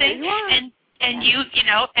something, and you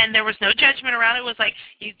know, and there was no judgment around it. It was like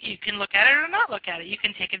you can look at it or not look at it. You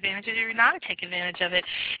can take advantage of it or not take advantage of it.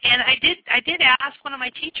 And I did ask one of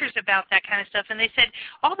my teachers about that kind of stuff, and they said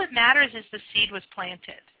all that matters is the seed was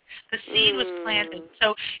planted. The seed was planted.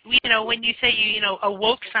 So, you know, when you say you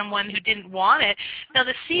awoke someone who didn't want it, no,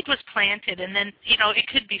 the seed was planted. And then, you know, it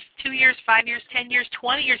could be 2 years, 5 years, 10 years,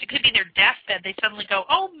 20 years. It could be their deathbed. They suddenly go,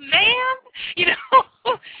 oh, man, you know,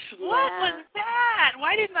 what was that?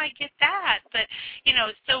 Why didn't I get that? But, you know,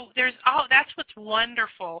 so that's what's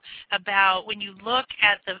wonderful about when you look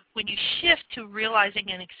at when you shift to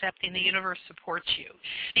realizing and accepting the universe supports you.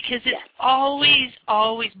 Because it's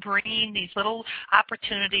always bringing these little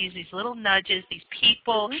opportunities, these little nudges, these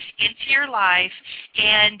people into your life.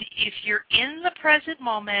 And if you're in the present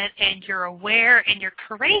moment and you're aware and you're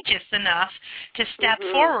courageous enough to step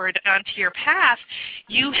forward onto your path,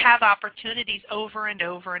 you have opportunities over and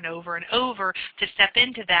over and over and over to step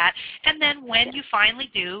into that. And then when you finally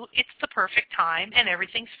do, it's the perfect time and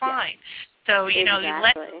everything's fine. So, you know, you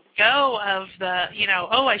let go of the, you know,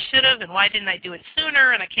 oh, I should have, and why didn't I do it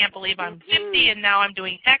sooner, and I can't believe I'm 50, and now I'm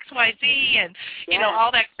doing X, Y, Z, and, you know,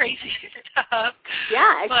 all that crazy stuff.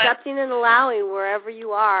 Yeah, accepting and allowing wherever you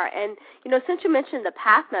are. And, you know, since you mentioned the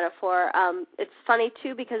path metaphor, it's funny,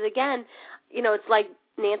 too, because, again, you know, it's like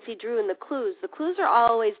Nancy Drew and the clues. The clues are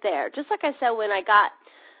always there. Just like I said when I got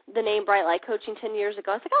the name Bright Light Coaching 10 years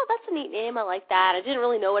ago. I was like, oh, that's a neat name. I like that. I didn't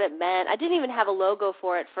really know what it meant. I didn't even have a logo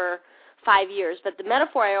for it for 5 years. But the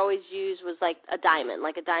metaphor I always used was like a diamond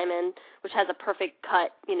which has a perfect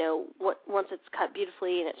cut, once it's cut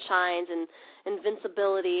beautifully and it shines, and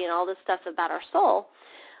invincibility and all this stuff about our soul.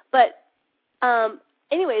 But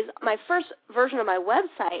anyways, my first version of my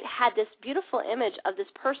website had this beautiful image of this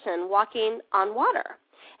person walking on water.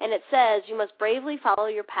 And it says, you must bravely follow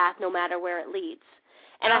your path no matter where it leads.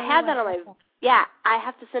 And I had that on my, I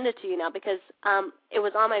have to send it to you now because it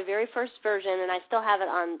was on my very first version, and I still have it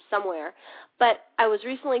on somewhere. But I was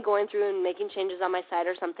recently going through and making changes on my site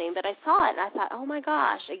or something, but I saw it, and I thought, oh, my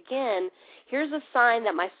gosh, again, here's a sign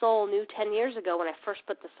that my soul knew 10 years ago when I first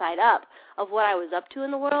put the site up of what I was up to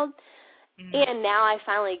in the world. And now I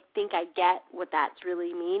finally think I get what that's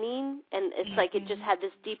really meaning, and it's like it just had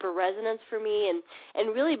this deeper resonance for me,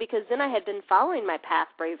 and really because then I had been following my path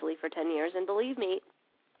bravely for 10 years, and believe me,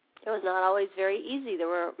 it was not always very easy. There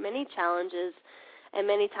were many challenges and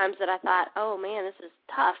many times that I thought, oh, man, this is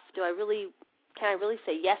tough. Can I really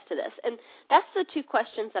say yes to this? And that's the two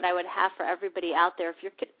questions that I would have for everybody out there.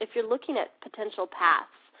 If you're looking at potential paths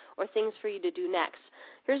or things for you to do next,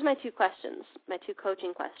 here's my two questions, my two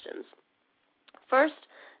coaching questions. First,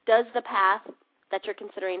 does the path that you're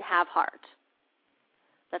considering have heart?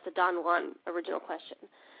 That's a Don Juan original question.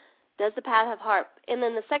 Does the path have heart? And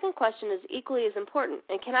then the second question is equally as important.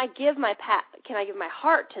 And can I give my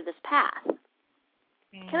heart to this path?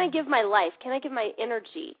 Can I give my life? Can I give my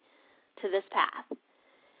energy to this path?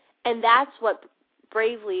 And that's what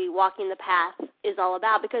bravely walking the path is all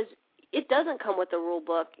about, because it doesn't come with a rule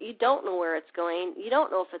book. You don't know where it's going. You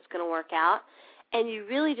don't know if it's going to work out. And you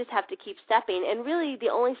really just have to keep stepping. And really the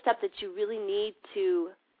only step that you really need to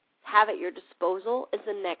have at your disposal is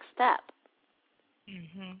the next step.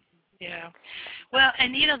 Mm-hmm. Yeah. Well,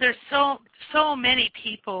 and, there's so many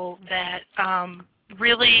people that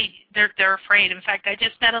really they're afraid. In fact, I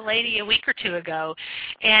just met a lady a week or two ago,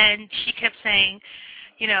 and she kept saying,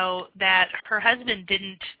 that her husband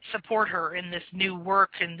didn't support her in this new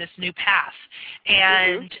work and this new path.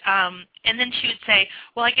 And and then she would say,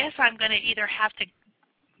 well, I guess I'm going to either have to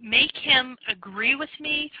make him agree with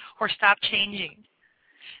me or stop changing.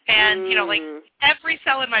 And, like every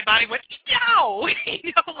cell in my body went, no,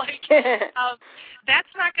 that's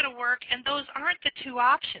not going to work. And those aren't the two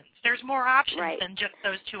options. There's more options than just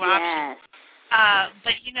those two options.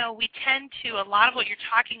 But, we tend to, a lot of what you're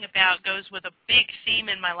talking about goes with a big theme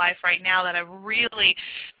in my life right now that I'm really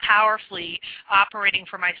powerfully operating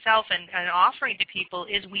for myself and offering to people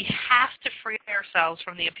is we have to free ourselves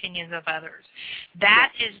from the opinions of others.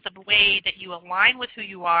 That is the way that you align with who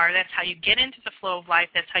you are. That's how you get into the flow of life.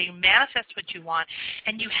 That's how you manifest what you want.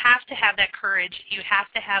 And you have to have that courage. You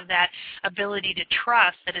have to have that ability to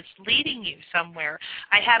trust that it's leading you somewhere.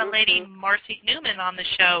 I had a lady, Marcy Newman, on the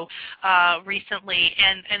show recently,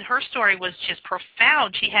 and her story was just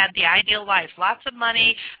profound. She had the ideal life, lots of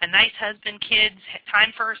money, a nice husband, kids,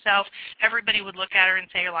 time for herself. Everybody would look at her and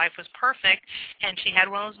say her life was perfect, and she had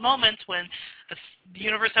one of those moments when the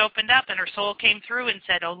universe opened up and her soul came through and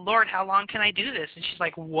said, oh, Lord, how long can I do this? And she's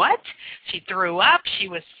like, what? She threw up. She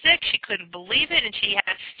was sick. She couldn't believe it, and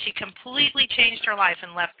she completely changed her life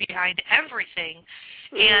and left behind everything.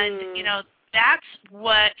 And, that's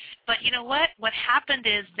what, but what happened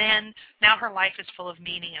is then now her life is full of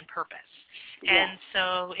meaning and purpose. And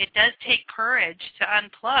so it does take courage to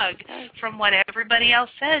unplug from what everybody else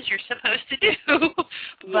says you're supposed to do.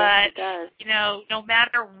 But, no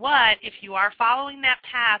matter what, if you are following that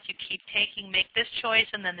path, you keep make this choice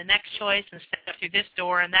and then the next choice and step through this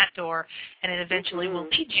door and that door, and it eventually will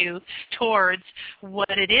lead you towards what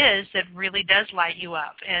it is that really does light you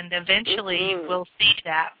up. And eventually you will see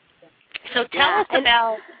that. So tell us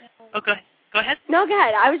about. Go ahead. No, go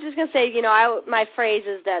ahead. I was just going to say, my phrase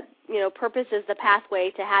is that purpose is the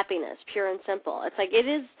pathway to happiness, pure and simple. It's like it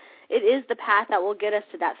is the path that will get us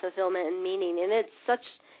to that fulfillment and meaning, and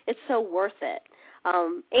it's so worth it.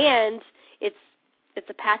 And it's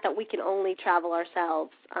a path that we can only travel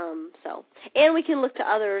ourselves. And we can look to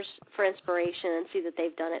others for inspiration and see that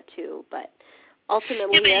they've done it too. But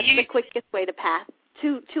ultimately, that's the quickest way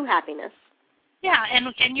to happiness. Yeah,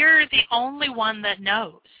 and you're the only one that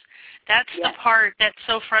knows. That's the part that's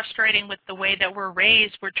so frustrating with the way that we're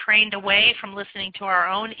raised. We're trained away from listening to our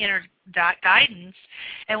own inner guidance,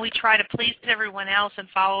 and we try to please everyone else and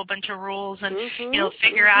follow a bunch of rules and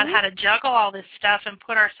figure out how to juggle all this stuff and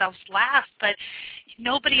put ourselves last. But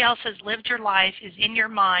nobody else has lived your life, is in your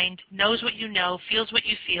mind, knows what you know, feels what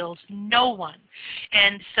you feel. No one.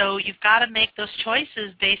 And so you've got to make those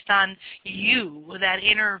choices based on you, that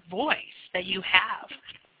inner voice that you have.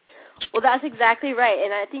 Well, that's exactly right.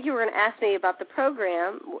 And I think you were going to ask me about the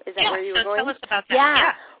program. Is that where you were going? Tell us about that.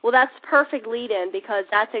 Yeah. Well, that's perfect lead-in because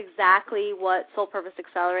that's exactly what Soul Purpose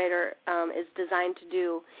Accelerator is designed to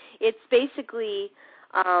do. It's basically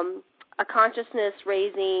a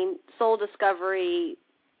consciousness-raising, soul discovery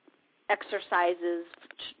exercises,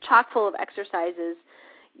 chock full of exercises,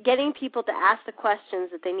 getting people to ask the questions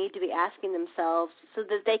that they need to be asking themselves so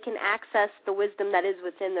that they can access the wisdom that is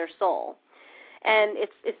within their soul. And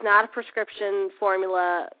it's not a prescription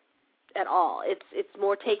formula at all. It's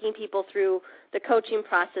more taking people through the coaching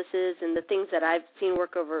processes and the things that I've seen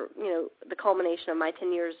work over, the culmination of my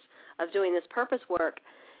 10 years of doing this purpose work,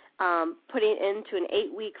 putting it into an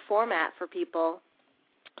 8-week format for people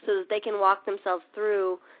so that they can walk themselves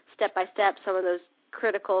through step by step some of those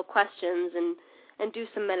critical questions and do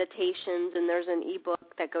some meditations, and there's an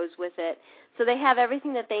ebook that goes with it. So they have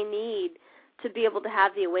everything that they need to be able to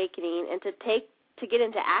have the awakening and to get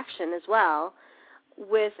into action as well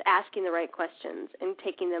with asking the right questions and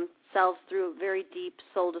taking themselves through very deep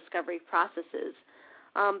soul discovery processes.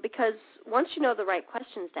 Because once you know the right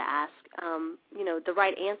questions to ask, the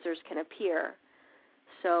right answers can appear.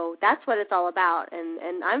 So that's what it's all about,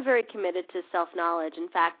 and I'm very committed to self-knowledge. In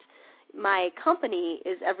fact, my company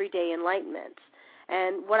is Everyday Enlightenment,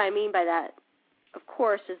 and what I mean by that, of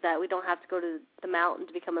course, is that we don't have to go to the mountain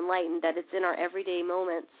to become enlightened, that it's in our everyday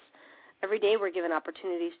moments. Every day we're given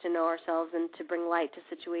opportunities to know ourselves and to bring light to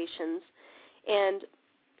situations. And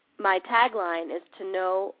my tagline is to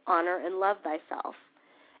know, honor, and love thyself.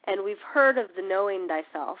 And we've heard of the knowing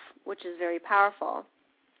thyself, which is very powerful.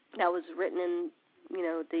 That was written in,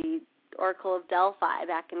 the Oracle of Delphi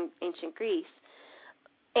back in ancient Greece.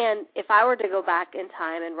 And if I were to go back in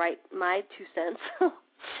time and write my 2 cents,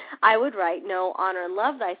 I would write know, honor, and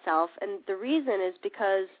love thyself. And the reason is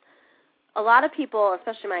because a lot of people,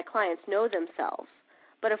 especially my clients, know themselves.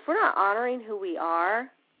 But if we're not honoring who we are,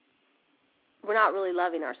 we're not really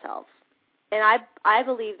loving ourselves. And I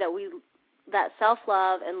believe that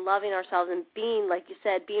self-love and loving ourselves and being, like you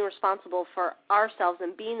said, being responsible for ourselves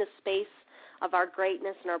and being the space of our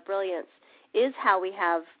greatness and our brilliance is how we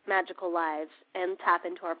have magical lives and tap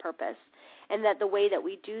into our purpose. And that the way that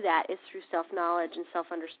we do that is through self-knowledge and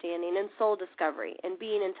self-understanding and soul discovery and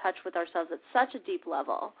being in touch with ourselves at such a deep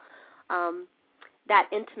level. That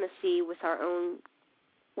intimacy with our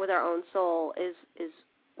own soul is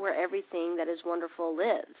where everything that is wonderful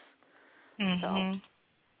lives. Mm-hmm. So.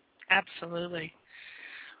 Absolutely.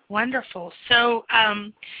 Wonderful. So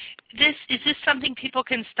is this something people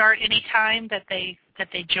can start anytime that they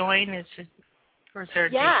join? Or is there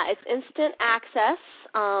it's instant access.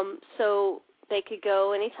 So they could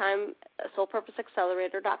go anytime,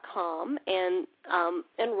 soulpurposeaccelerator.com, and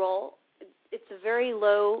enroll. It's a very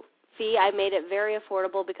low fee. I made it very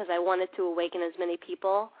affordable because I wanted to awaken as many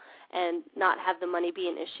people and not have the money be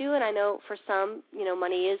an issue. And I know for some,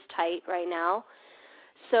 money is tight right now.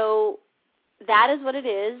 So that is what it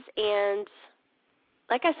is, and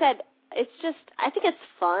like I said, I think it's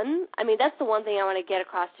fun. I mean, that's the one thing I want to get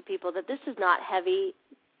across to people, that this is not heavy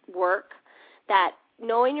work, that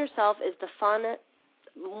knowing yourself is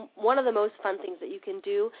one of the most fun things that you can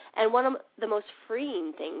do, and one of the most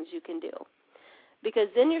freeing things you can do, because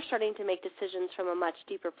then you're starting to make decisions from a much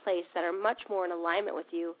deeper place that are much more in alignment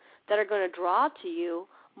with you, that are going to draw to you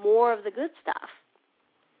more of the good stuff.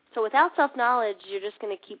 So without self-knowledge, you're just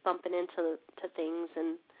going to keep bumping into things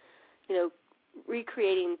and,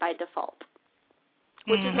 recreating by default,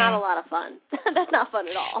 which is not a lot of fun. That's not fun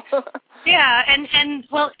at all. Yeah, and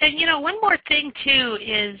one more thing, too,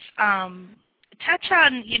 is touch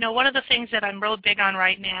on, one of the things that I'm real big on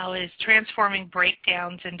right now is transforming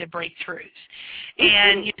breakdowns into breakthroughs.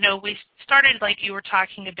 And, we started, like you were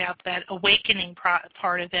talking about, that awakening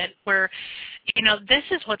part of it, where, this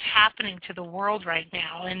is what's happening to the world right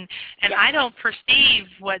now. And I don't perceive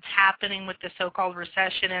what's happening with the so-called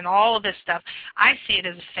recession and all of this stuff. I see it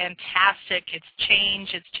as fantastic. It's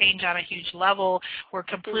change on a huge level. We're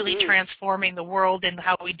completely transforming the world and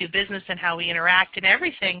how we do business and how we interact and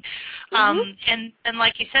everything. And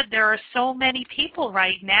like you said, there are so many people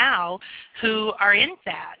right now who are in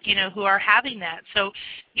that, who are having that. So,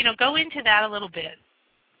 go into that a little bit.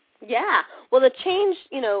 Yeah. Well, the change,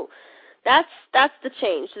 that's the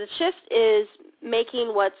change. The shift is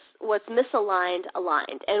making what's misaligned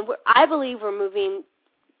aligned. And I believe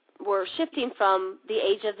we're shifting from the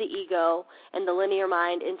age of the ego and the linear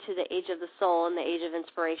mind into the age of the soul and the age of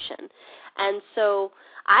inspiration. And so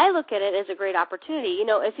I look at it as a great opportunity.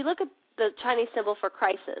 If you look at the Chinese symbol for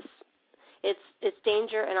crisis, it's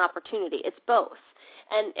danger and opportunity. It's both.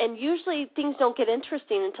 And usually things don't get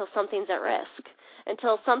interesting until something's at risk.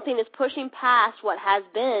 until something is pushing past what has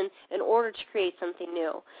been in order to create something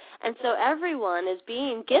new. And so everyone is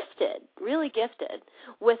being gifted, really gifted,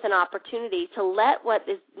 with an opportunity to let what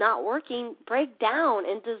is not working break down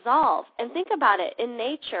and dissolve. And think about it, in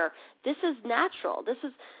nature, this is natural. This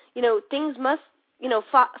is, things must,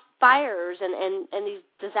 fires and these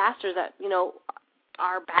disasters that,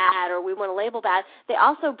 are bad or we want to label bad, they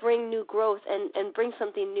also bring new growth and bring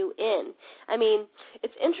something new in. I mean,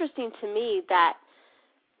 it's interesting to me that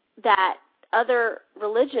other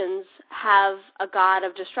religions have a god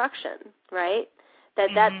of destruction, right?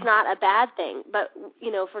 That's not a bad thing. But,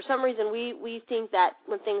 for some reason we think that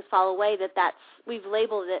when things fall away we've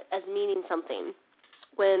labeled it as meaning something.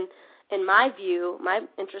 When, in my view, my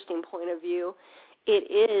interesting point of view, it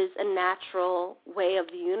is a natural way of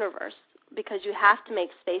the universe, because you have to make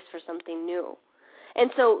space for something new.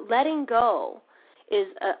 And so letting go is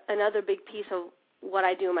another big piece of what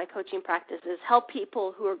I do in my coaching practice, is help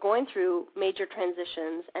people who are going through major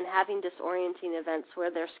transitions and having disorienting events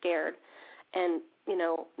where they're scared and,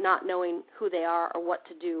 not knowing who they are or what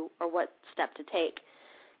to do or what step to take,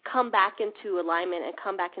 come back into alignment and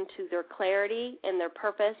come back into their clarity and their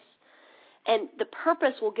purpose. And the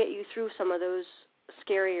purpose will get you through some of those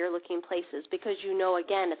scarier looking places, because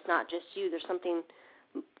again, it's not just you. There's something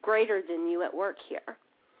greater than you at work here.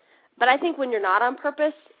 But I think when you're not on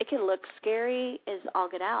purpose, it can look scary as all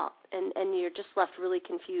get out, and you're just left really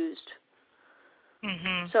confused.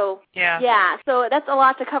 So so that's a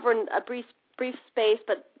lot to cover in a brief space,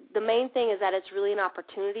 but the main thing is that it's really an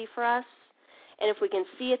opportunity for us, and if we can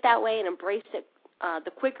see it that way and embrace it,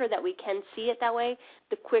 the quicker that we can see it that way,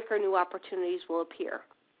 the quicker new opportunities will appear.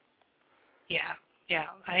 Yeah,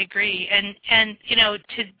 I agree. And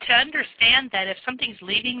to understand that if something's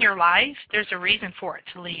leaving your life, there's a reason for it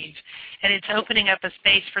to leave. And it's opening up a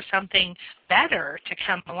space for something better to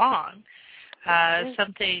come along,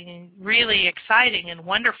 something really exciting and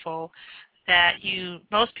wonderful that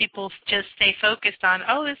most people just stay focused on,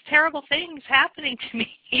 this terrible thing's happening to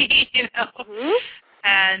me,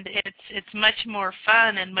 And it's much more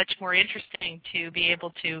fun and much more interesting to be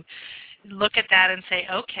able to look at that and say,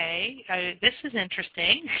 okay, this is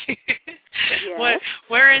interesting. Yes.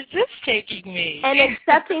 Where is this taking me? And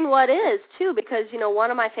accepting what is, too, because,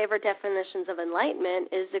 one of my favorite definitions of enlightenment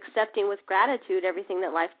is accepting with gratitude everything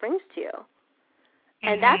that life brings to you.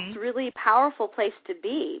 And that's really a powerful place to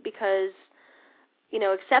be, because,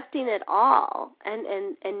 accepting it all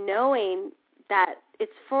and knowing that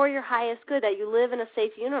it's for your highest good, that you live in a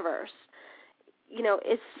safe universe,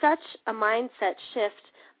 it's such a mindset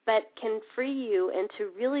shift, but can free you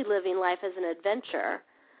into really living life as an adventure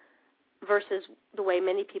versus the way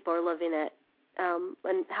many people are living it,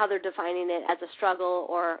 and how they're defining it as a struggle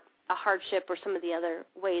or a hardship or some of the other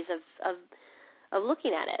ways of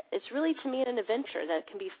looking at it. It's really, to me, an adventure that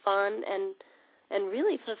can be fun and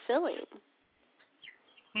really fulfilling.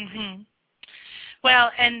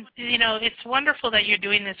 Well, and, it's wonderful that you're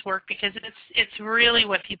doing this work, because it's really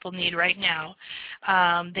what people need right now.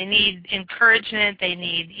 They need encouragement. They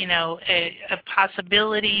need, a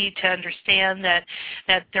possibility to understand that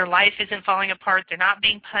their life isn't falling apart. They're not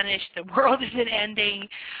being punished. The world isn't ending.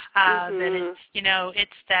 That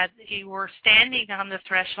it's that we're standing on the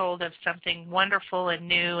threshold of something wonderful and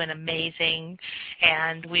new and amazing,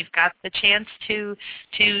 and we've got the chance to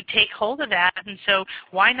take hold of that. And so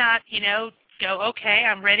why not, go, okay,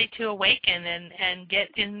 I'm ready to awaken and get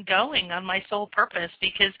in going on my soul purpose,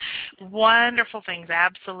 because wonderful things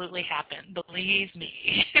absolutely happen. Believe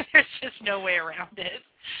me. There's just no way around it.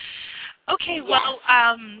 Okay, well,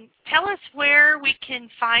 tell us where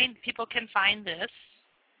people can find this.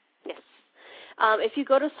 Yes. If you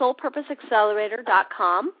go to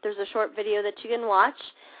soulpurposeaccelerator.com, there's a short video that you can watch.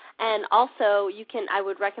 And also, I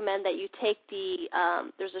would recommend that you take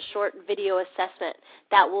there's a short video assessment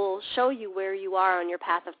that will show you where you are on your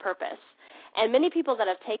path of purpose. And many people that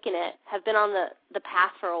have taken it have been on the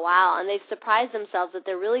path for a while, and they've surprised themselves that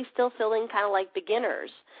they're really still feeling kind of like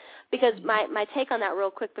beginners. Because my take on that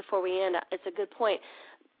real quick before we end, it's a good point.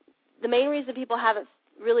 The main reason people haven't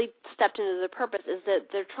really stepped into their purpose is that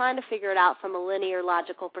they're trying to figure it out from a linear,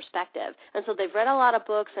 logical perspective. And so they've read a lot of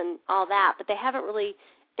books and all that, but they haven't really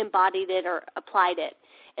embodied it or applied it.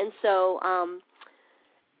 And so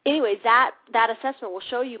anyways, that assessment will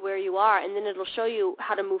show you where you are, and then it'll show you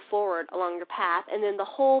how to move forward along your path. And then the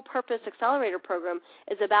whole Purpose Accelerator program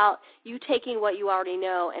is about you taking what you already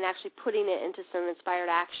know and actually putting it into some inspired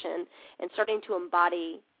action and starting to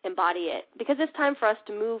embody it. Because it's time for us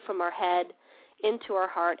to move from our head into our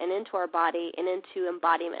heart and into our body and into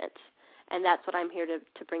embodiment. And that's what I'm here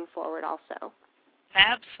to bring forward also.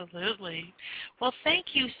 Absolutely. Well, thank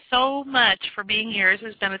you so much for being here. This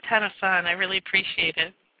has been a ton of fun. I really appreciate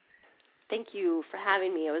it. Thank you for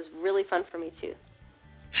having me. It was really fun for me, too.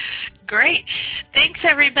 Great. Thanks,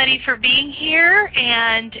 everybody, for being here.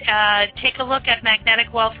 And take a look at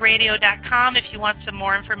magneticwealthradio.com if you want some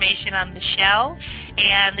more information on Michelle.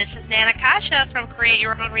 And this is Nan Akasha from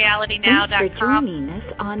CreateYourOwnRealityNow.com. Thanks for joining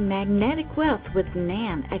us on Magnetic Wealth with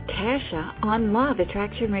Nan Akasha on Law of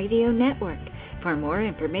Attraction Radio Network. For more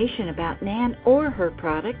information about Nan or her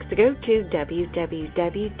products, go to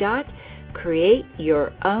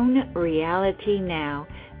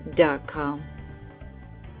www.createyourownrealitynow.com.